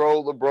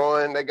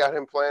LeBron. They got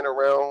him playing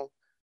around,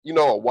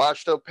 a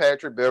washed-up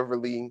Patrick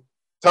Beverly,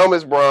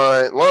 Thomas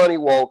Bryant, Lonnie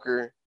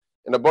Walker,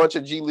 and a bunch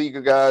of G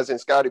League guys and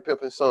Scottie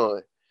Pippen's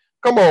son.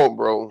 Come on,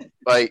 bro.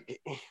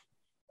 Like –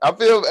 I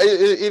feel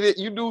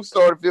you do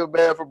start to feel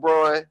bad for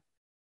Brian,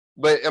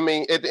 but I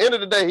mean, at the end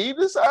of the day, he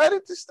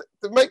decided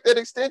to make that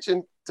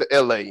extension to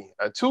LA,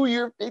 a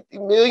 2-year,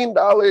 $50 million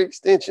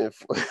extension.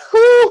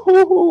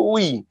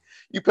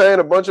 You paying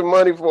a bunch of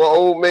money for an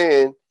old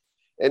man,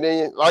 and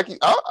then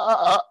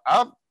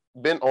I've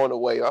been on the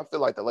way. I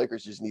feel like the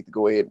Lakers just need to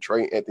go ahead and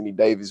trade Anthony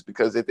Davis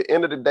because at the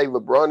end of the day,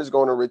 LeBron is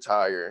going to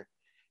retire.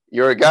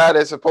 You're a guy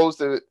that's supposed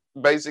to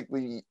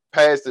basically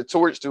pass the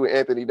torch to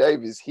Anthony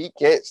Davis. He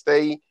can't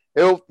stay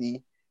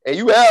healthy, and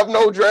you have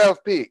no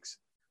draft picks.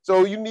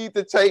 So you need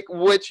to take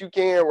what you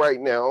can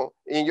right now,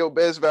 and your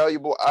best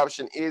valuable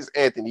option is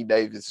Anthony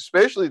Davis,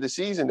 especially the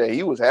season that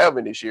he was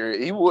having this year.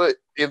 He would,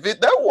 if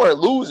that weren't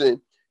losing,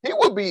 he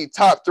would be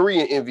top 3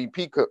 in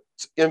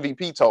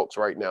MVP talks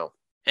right now.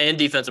 And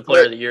Defensive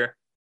Player of the Year.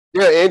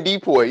 Yeah, and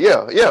DPOY,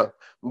 yeah.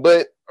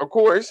 But, of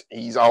course,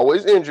 he's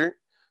always injured.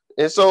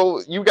 And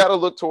so you got to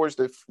look towards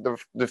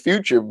the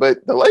future.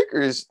 But the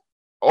Lakers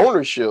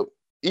ownership,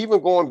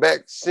 even going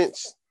back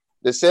since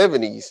the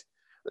 70s,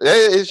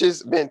 it's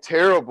just been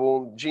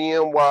terrible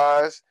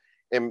GM-wise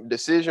and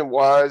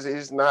decision-wise.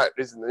 It's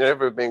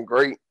never been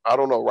great. I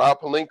don't know. Rob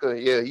Pelinka,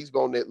 yeah, he's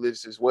on that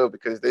list as well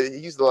because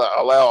he's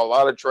allowed a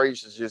lot of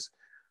trades to just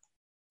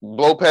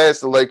blow past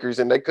the Lakers,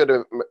 and they could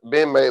have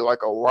been made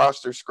like a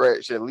roster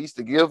scratch at least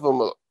to give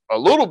them a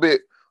little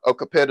bit of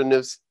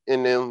competitiveness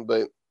in them,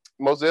 but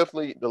most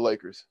definitely the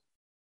Lakers.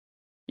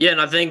 Yeah, and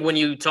I think when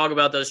you talk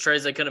about those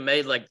trades they could have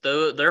made, like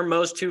their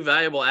most 2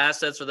 valuable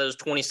assets are those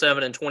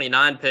 27 and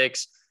 29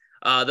 picks.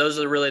 Those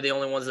are really the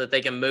only ones that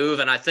they can move.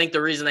 And I think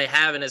the reason they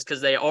haven't is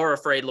because they are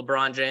afraid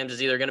LeBron James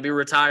is either going to be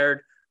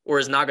retired or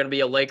is not going to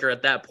be a Laker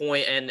at that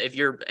point. And if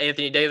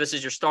Anthony Davis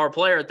is your star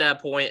player at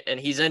that point and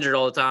he's injured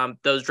all the time,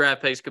 those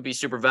draft picks could be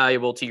super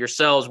valuable to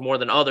yourselves more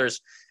than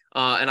others.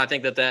 And I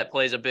think that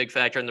plays a big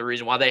factor in the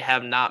reason why they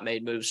have not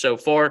made moves so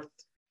far.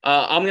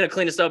 I'm going to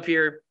clean this up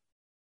here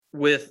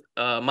with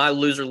my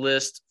loser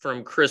list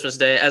from Christmas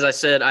Day. As I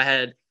said, I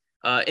had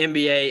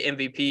NBA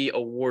MVP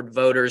award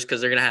voters because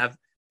they're going to have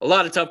a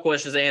lot of tough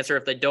questions to answer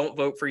if they don't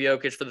vote for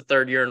Jokic for the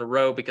 3rd year in a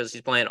row because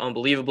he's playing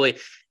unbelievably.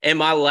 And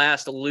my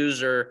last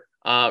loser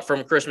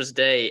from Christmas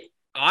Day,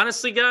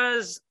 honestly,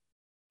 guys,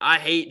 I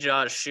hate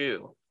Josh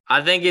Shue.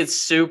 I think it's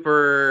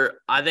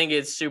super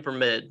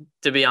mid,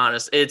 to be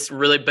honest. It's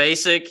really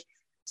basic.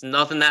 It's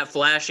nothing that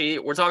flashy.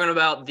 We're talking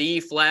about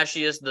the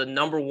flashiest, the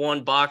number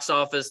 1 box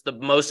office, the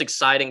most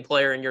exciting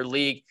player in your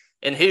league.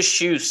 And his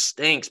shoe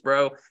stinks,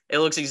 bro. It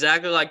looks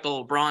exactly like the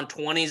LeBron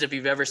 20s, if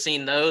you've ever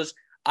seen those.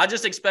 I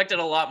just expected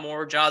a lot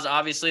more. Jaws,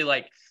 obviously,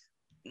 like,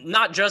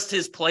 not just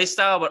his play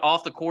style, but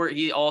off the court,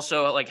 he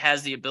also like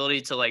has the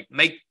ability to like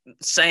make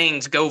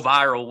sayings go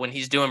viral when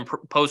he's doing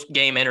post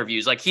game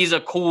interviews. Like he's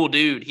a cool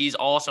dude. He's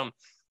awesome.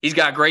 He's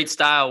got great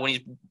style when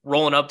he's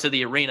rolling up to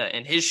the arena,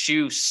 and his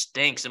shoe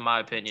stinks, in my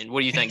opinion.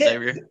 What do you think,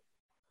 Xavier?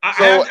 I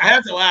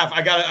have to laugh.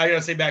 I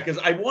gotta say back because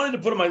I wanted to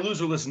put on my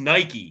loser list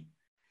Nike.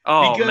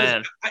 Oh because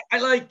man, I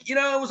like, it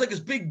was like this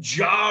big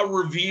jaw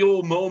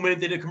reveal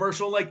moment in a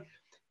commercial. Like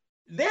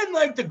then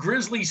like the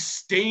Grizzlies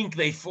stink.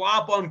 They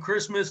flop on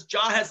Christmas.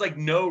 Ja has like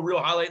no real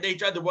highlight. They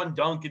tried the one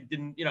dunk. It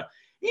didn't,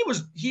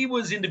 he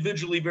was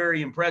individually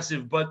very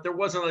impressive, but there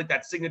wasn't like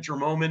that signature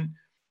moment.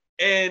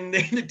 And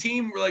the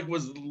team like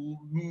was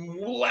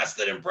less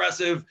than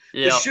impressive.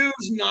 Yep. The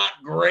shoe's not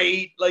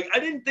great. Like I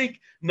didn't think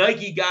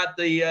Nike got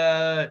the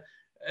I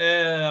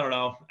don't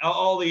know,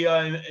 all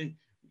the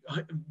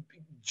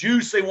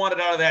juice they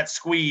wanted out of that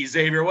squeeze.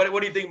 Xavier, what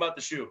do you think about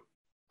the shoe?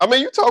 I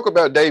mean, you talk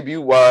about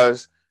debut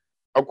wise.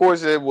 Of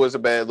course, it was a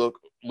bad look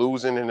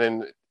losing, and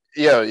then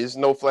it's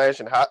no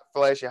flashy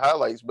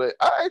highlights. But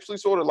I actually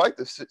sort of like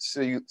the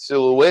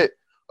silhouette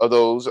of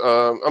those.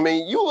 I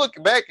mean, you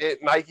look back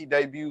at Nike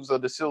debuts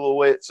of the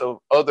silhouettes of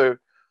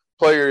other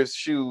players'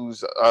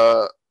 shoes.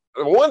 The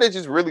one that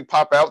just really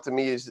pop out to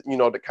me is,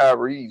 the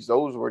Kyrie's.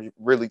 Those were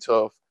really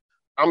tough.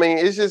 I mean,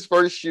 it's his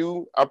first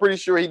shoe. I'm pretty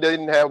sure he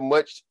didn't have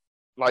much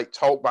like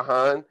talk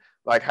behind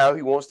like how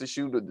he wants the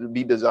shoe to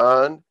be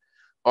designed.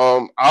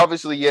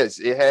 Obviously, yes,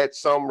 it had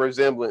some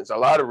resemblance, a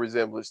lot of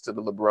resemblance to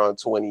the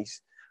LeBron 20s.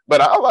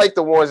 But I like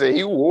the ones that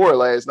he wore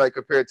last night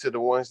compared to the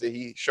ones that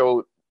he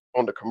showed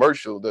on the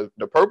commercial. The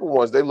purple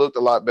ones, they looked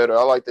a lot better.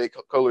 I like that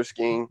color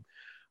scheme.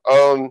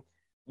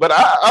 But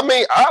I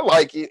mean, I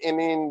like it. And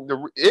then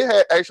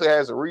it actually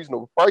has a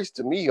reasonable price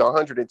to me,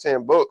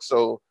 $110.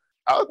 So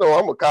I know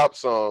I'm a cop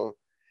some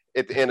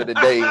at the end of the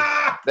day.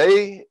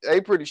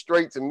 They pretty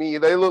straight to me.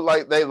 They look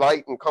like they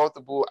light and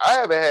comfortable. I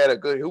haven't had a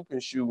good hooping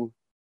shoe.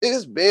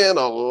 It's been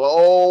a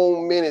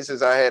long minute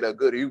since I had a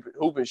good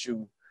hooping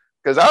shoe.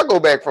 Because I go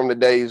back from the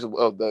days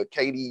of the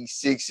KD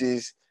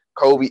 6s,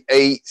 Kobe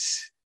 8s,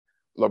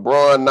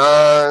 LeBron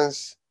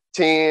 9s,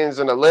 10s,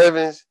 and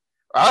 11s.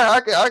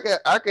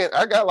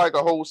 I got like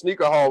a whole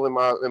sneaker haul in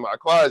my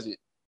closet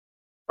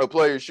of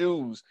player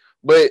shoes.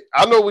 But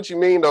I know what you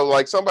mean though.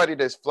 Like somebody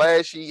that's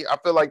flashy, I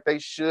feel like they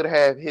should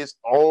have his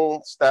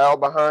own style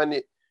behind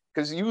it.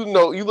 Because you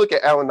look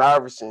at Allen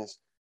Iverson's.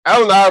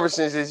 Allen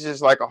Iverson's is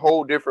just like a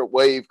whole different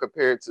wave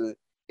compared to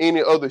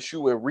any other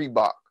shoe in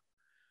Reebok.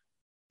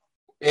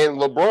 And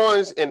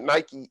LeBron's and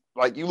Nike,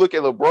 like you look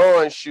at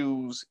LeBron's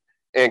shoes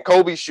and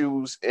Kobe's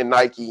shoes and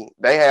Nike,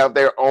 they have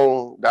their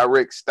own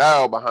direct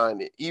style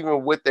behind it,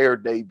 even with their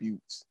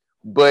debuts.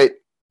 But,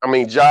 I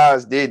mean,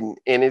 Ja's didn't.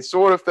 And it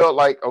sort of felt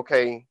like,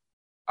 okay,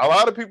 a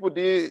lot of people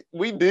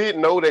we did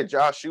know that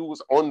Ja's shoe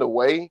was on the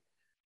way.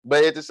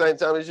 But at the same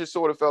time, it just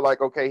sort of felt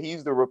like, okay,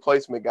 he's the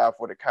replacement guy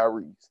for the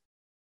Kyrie's.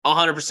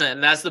 100%.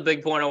 And that's the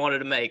big point I wanted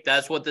to make.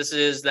 That's what this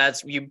is.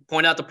 You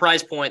point out the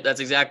price point.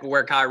 That's exactly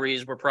where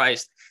Kyrie's were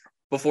priced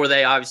before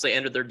they obviously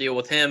ended their deal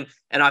with him.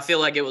 And I feel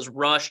like it was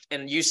rushed.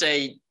 And you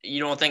say you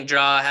don't think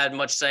Ja had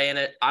much say in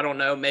it. I don't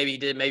know. Maybe he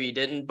did, maybe he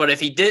didn't. But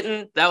if he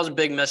didn't, that was a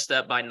big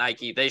misstep by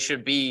Nike. They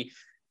should be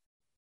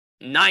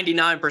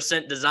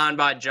 99% designed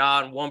by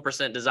Ja and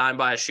 1% designed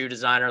by a shoe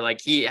designer.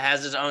 Like he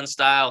has his own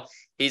style.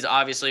 He's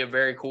obviously a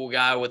very cool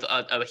guy with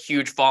a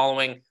huge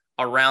following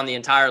around the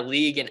entire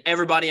league. And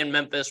everybody in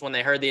Memphis, when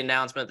they heard the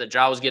announcement that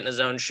Ja was getting his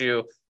own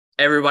shoe,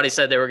 everybody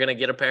said they were going to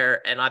get a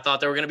pair. And I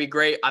thought they were going to be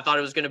great. I thought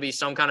it was going to be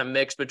some kind of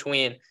mix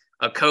between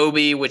a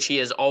Kobe, which he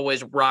has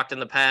always rocked in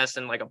the past,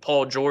 and like a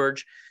Paul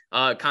George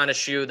kind of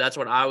shoe. That's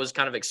what I was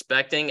kind of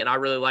expecting. And I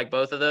really like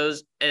both of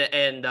those.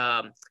 And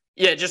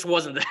it just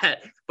wasn't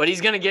that. But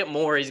he's going to get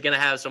more. He's going to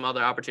have some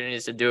other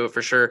opportunities to do it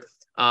for sure.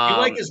 Do you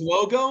like his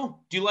logo?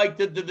 Do you like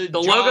the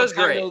logo's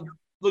great?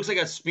 Looks like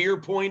a spear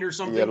point or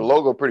something. Yeah, the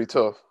logo pretty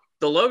tough.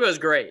 The logo is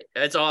great.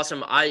 It's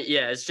awesome.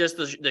 It's just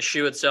the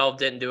shoe itself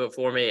didn't do it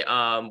for me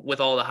with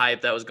all the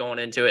hype that was going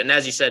into it. And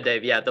as you said,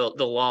 Dave,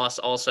 the loss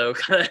also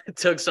kind of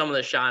took some of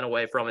the shine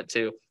away from it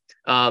too.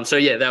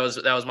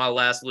 That was my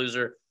last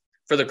loser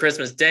for the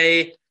Christmas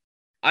day.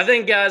 I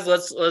think, guys,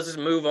 let's just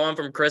move on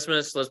from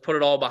Christmas. Let's put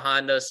it all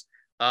behind us.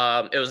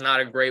 It was not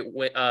a great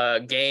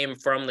game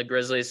from the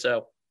Grizzlies.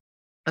 So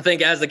I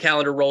think as the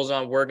calendar rolls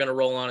on, we're going to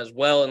roll on as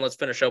well. And let's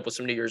finish up with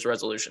some New Year's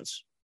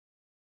resolutions.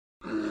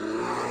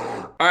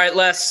 All right,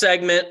 last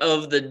segment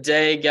of the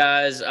day,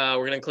 guys.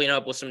 We're going to clean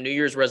up with some New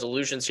Year's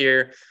resolutions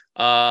here.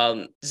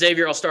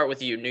 Xavier, I'll start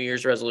with you. New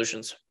Year's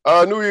resolutions.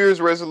 New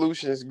Year's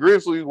resolutions,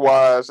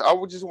 Grizzlies-wise, I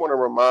would just want to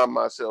remind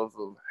myself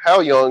of how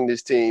young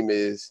this team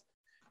is.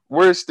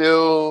 We're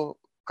still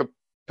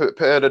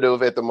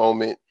competitive at the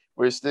moment.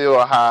 We're still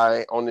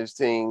high on this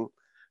team,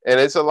 and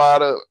it's a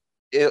lot of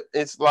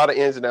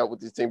ins and outs with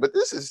this team, but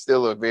this is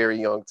still a very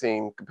young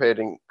team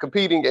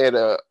competing at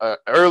a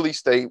early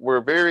state.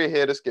 We're very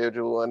ahead of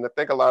schedule, and I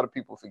think a lot of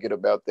people forget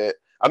about that.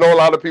 I know a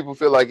lot of people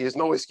feel like it's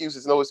no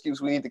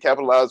excuse. We need to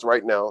capitalize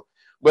right now.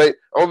 But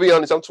I'm gonna be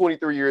honest, I'm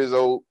 23 years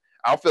old.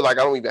 I feel like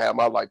I don't even have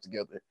my life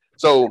together.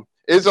 So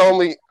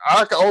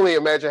I can only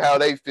imagine how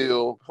they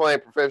feel playing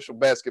professional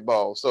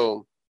basketball.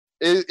 So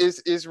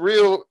it's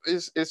real.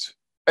 It's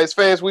as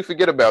fans, we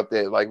forget about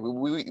that. Like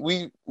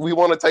we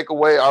want to take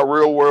away our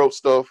real world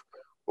stuff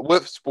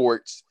with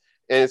sports,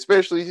 and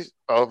especially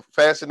a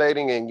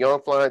fascinating and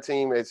young flying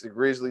team as the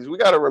Grizzlies. We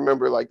got to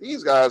remember, like,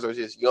 these guys are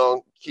just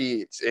young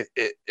kids.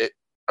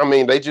 I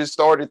mean, they just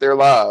started their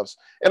lives,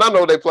 and I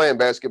know they playing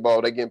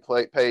basketball. They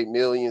getting paid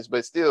millions,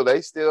 but still,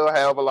 they still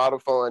have a lot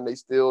of fun. They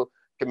still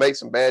can make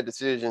some bad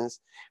decisions,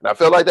 and I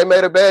feel like they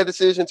made a bad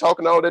decision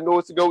talking all that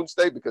noise to Golden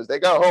State because they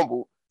got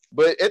humbled.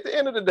 But at the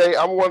end of the day,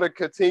 I want to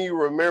continue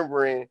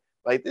remembering,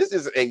 like, this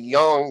is a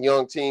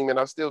young team, and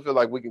I still feel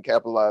like we can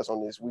capitalize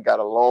on this. We got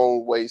a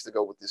long ways to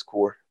go with this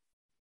core.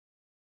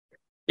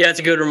 Yeah, it's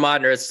a good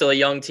reminder. It's still a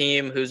young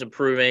team who's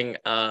improving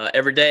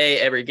every day,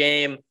 every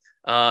game,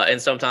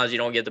 and sometimes you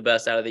don't get the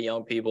best out of the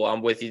young people.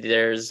 I'm with you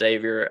there,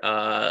 Xavier.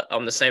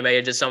 I'm the same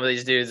age as some of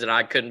these dudes, and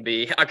I couldn't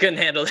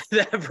handle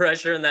that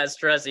pressure and that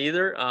stress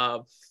either.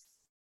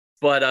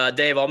 But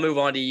Dave, I'll move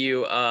on to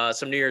you.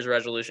 Some New Year's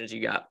resolutions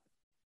you got.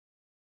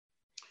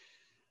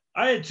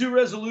 I had 2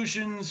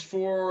 resolutions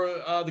for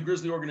the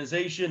Grizzly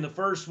organization. The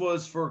first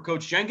was for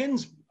Coach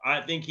Jenkins.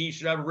 I think he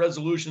should have a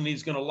resolution that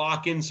he's going to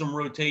lock in some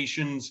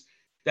rotations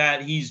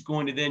that he's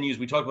going to then use.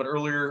 We talked about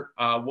earlier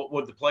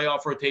what the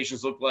playoff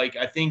rotations look like.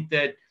 I think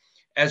that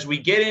as we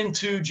get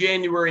into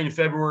January and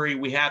February,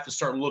 we have to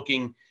start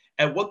looking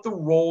at what the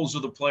roles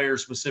of the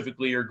players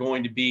specifically are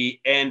going to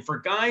be. And for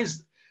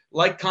guys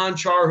like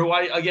Conchar, who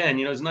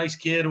is a nice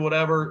kid or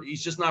whatever,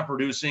 he's just not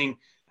producing.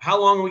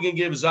 How long are we going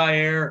to give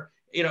Zaire?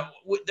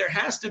 There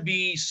has to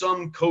be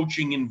some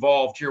coaching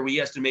involved here where he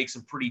has to make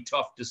some pretty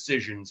tough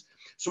decisions.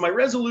 So my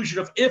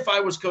resolution if I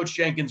was Coach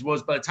Jenkins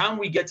was, by the time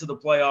we get to the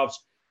playoffs,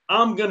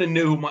 I'm going to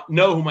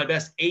know who my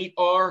best 8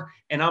 are,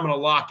 and I'm going to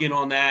lock in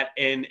on that,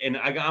 and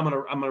I'm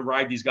going to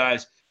ride these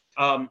guys.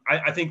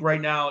 I think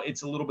right now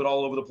it's a little bit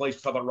all over the place.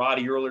 We talked about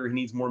Roddy earlier. He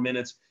needs more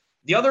minutes.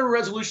 The other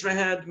resolution I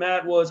had,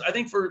 Matt, was I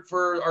think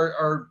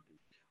for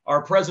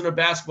our president of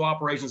basketball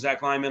operations, Zach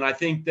Kleiman, I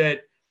think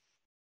that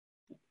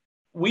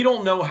we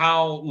don't know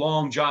how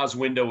long Ja's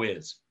window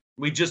is.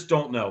 We just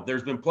don't know.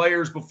 There's been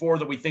players before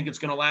that we think it's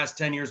going to last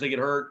 10 years, they get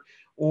hurt,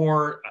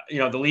 or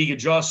the league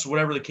adjusts,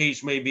 whatever the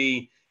case may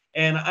be.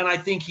 And I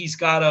think he's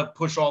got to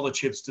push all the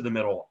chips to the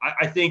middle.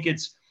 I think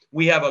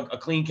we have a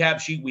clean cap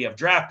sheet. We have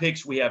draft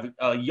picks. We have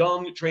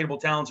young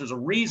tradable talents. There's a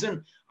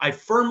reason I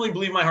firmly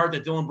believe in my heart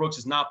that Dillon Brooks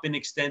has not been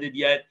extended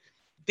yet.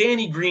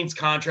 Danny Green's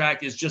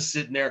contract is just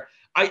sitting there.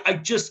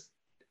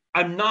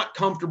 I'm not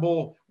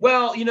comfortable.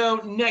 Well,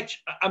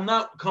 I'm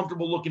not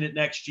comfortable looking at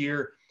next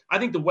year. I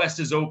think the West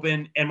is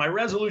open. And my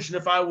resolution,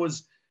 if I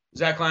was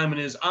Zach Kleiman,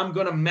 is I'm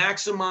going to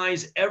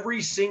maximize every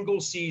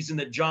single season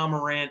that Ja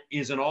Morant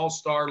is an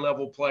all-star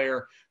level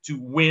player to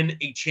win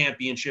a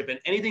championship. And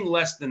anything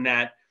less than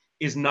that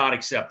is not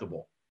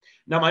acceptable.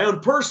 Now, my own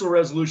personal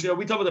resolution,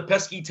 we talk about the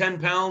pesky 10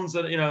 pounds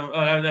that,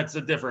 that's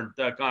a different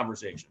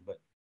conversation, but.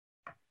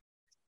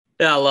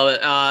 Yeah, I love it.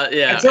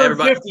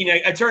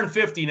 I turned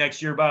 50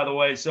 next year, by the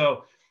way.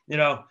 So,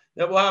 that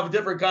we'll have a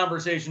different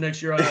conversation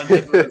next year.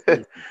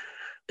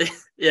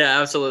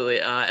 Yeah, absolutely.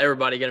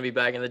 Everybody going to be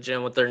back in the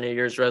gym with their New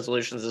Year's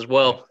resolutions as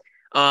well.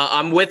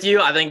 I'm with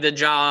you. I think the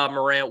Ja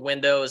Morant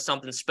window is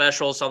something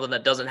special, something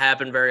that doesn't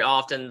happen very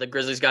often. The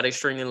Grizzlies got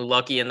extremely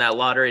lucky in that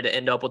lottery to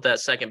end up with that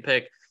second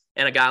pick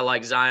and a guy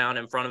like Zion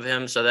in front of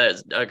him, so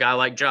that a guy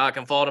like Ja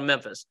can fall to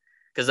Memphis.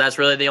 Because that's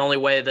really the only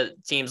way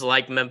that teams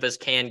like Memphis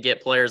can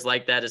get players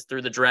like that is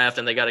through the draft,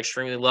 and they got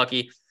extremely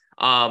lucky.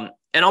 And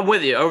I'm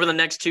with you. Over the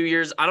next 2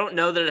 years, I don't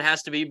know that it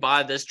has to be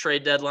by this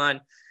trade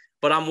deadline,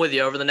 but I'm with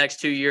you. Over the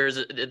next 2 years,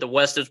 the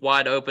West is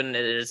wide open, and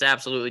it is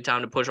absolutely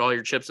time to push all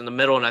your chips in the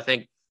middle, and I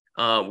think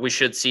we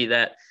should see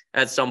that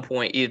at some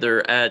point,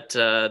 either at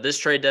this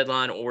trade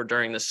deadline or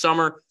during the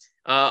summer.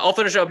 I'll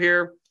finish up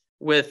here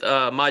with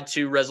my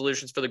 2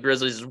 resolutions for the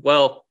Grizzlies as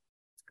well.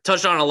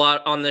 Touched on a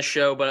lot on this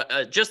show,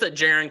 but just that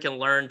Jaren can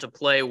learn to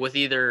play with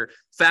either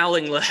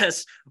fouling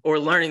less or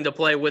learning to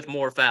play with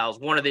more fouls,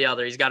 one or the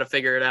other. He's got to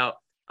figure it out.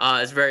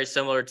 It's very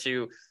similar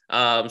to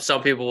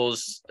some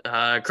people's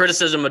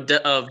criticism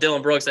of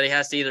Dillon Brooks, that he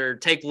has to either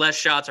take less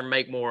shots or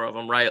make more of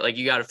them, right? Like,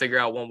 you got to figure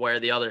out one way or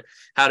the other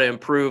how to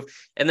improve.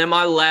 And then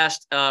my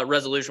last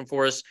resolution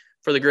for us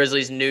for the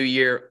Grizzlies New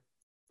Year,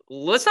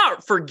 let's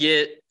not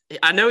forget,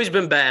 I know he's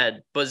been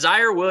bad, but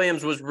Zaire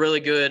Williams was really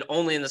good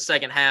only in the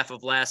second half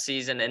of last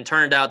season and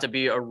turned out to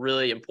be a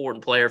really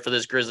important player for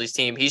this Grizzlies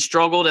team. He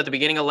struggled at the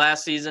beginning of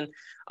last season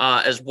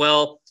as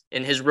well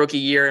in his rookie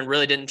year and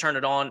really didn't turn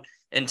it on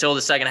until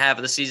the second half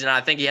of the season.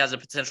 I think he has the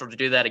potential to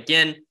do that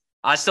again.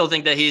 I still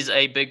think that he's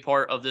a big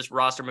part of this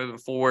roster moving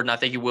forward, and I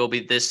think he will be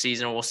this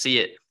season. We'll see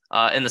it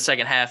in the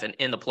second half and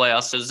in the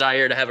playoffs. So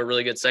Zaire to have a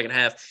really good second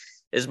half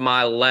is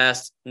my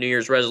last New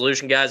Year's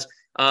resolution, guys.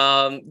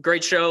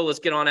 Great show. Let's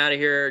get on out of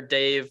here.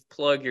 Dave,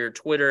 plug your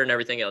Twitter and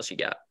everything else you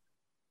got.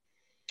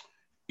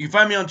 You can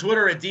find me on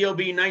Twitter at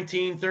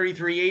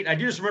DOB19338. I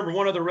do just remember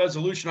one other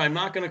resolution. I'm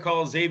not going to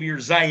call Xavier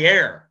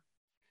Zaire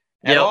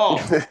at all.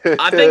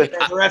 I think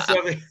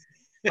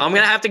I'm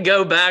going to have to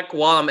go back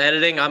while I'm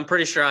editing. I'm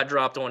pretty sure I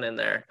dropped one in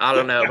there. I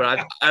don't know,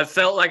 but I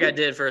felt like I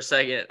did for a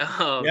second.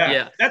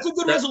 Yeah. That's a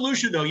good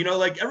resolution, though.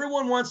 Like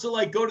everyone wants to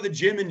like go to the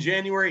gym in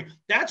January.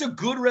 That's a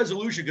good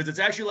resolution because it's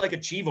actually like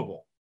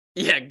achievable.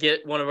 Yeah,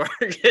 get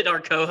our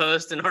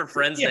co-host and our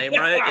friend's name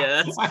right.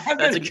 Yeah,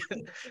 that's a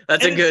good.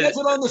 It says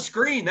it on the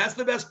screen. That's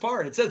the best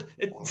part. It says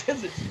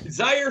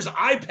Zaire's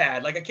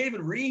iPad. Like I can't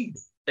even read.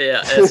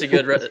 Yeah, it's a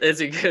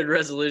good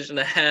resolution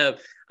to have.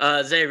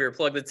 Xavier,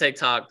 plug the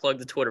TikTok, plug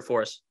the Twitter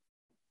for us.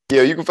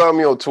 Yeah, you can find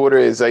me on Twitter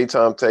at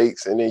Zaytime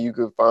Takes, and then you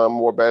can find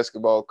more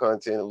basketball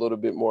content, a little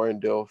bit more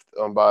in-depth,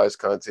 unbiased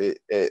content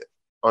at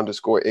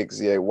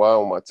 _XZAY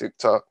on my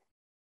TikTok.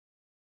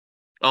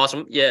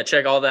 Awesome. Yeah,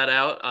 check all that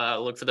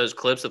out. Look for those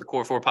clips of the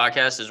Core 4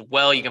 podcast as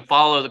well. You can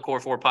follow the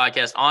Core 4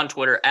 podcast on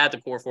Twitter at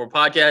the Core 4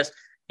 podcast.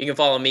 You can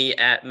follow me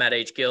at Matt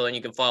H. Gill, and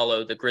you can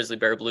follow the Grizzly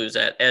Bear Blues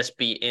at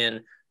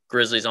SBN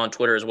Grizzlies on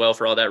Twitter as well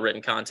for all that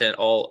written content,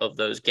 all of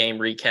those game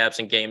recaps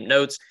and game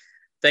notes.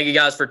 Thank you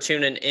guys for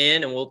tuning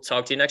in, and we'll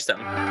talk to you next time.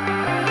 Stolen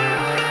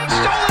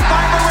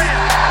by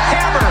Morant.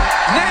 Hammer,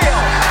 nail,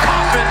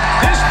 coffin.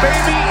 This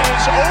baby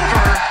is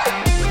over.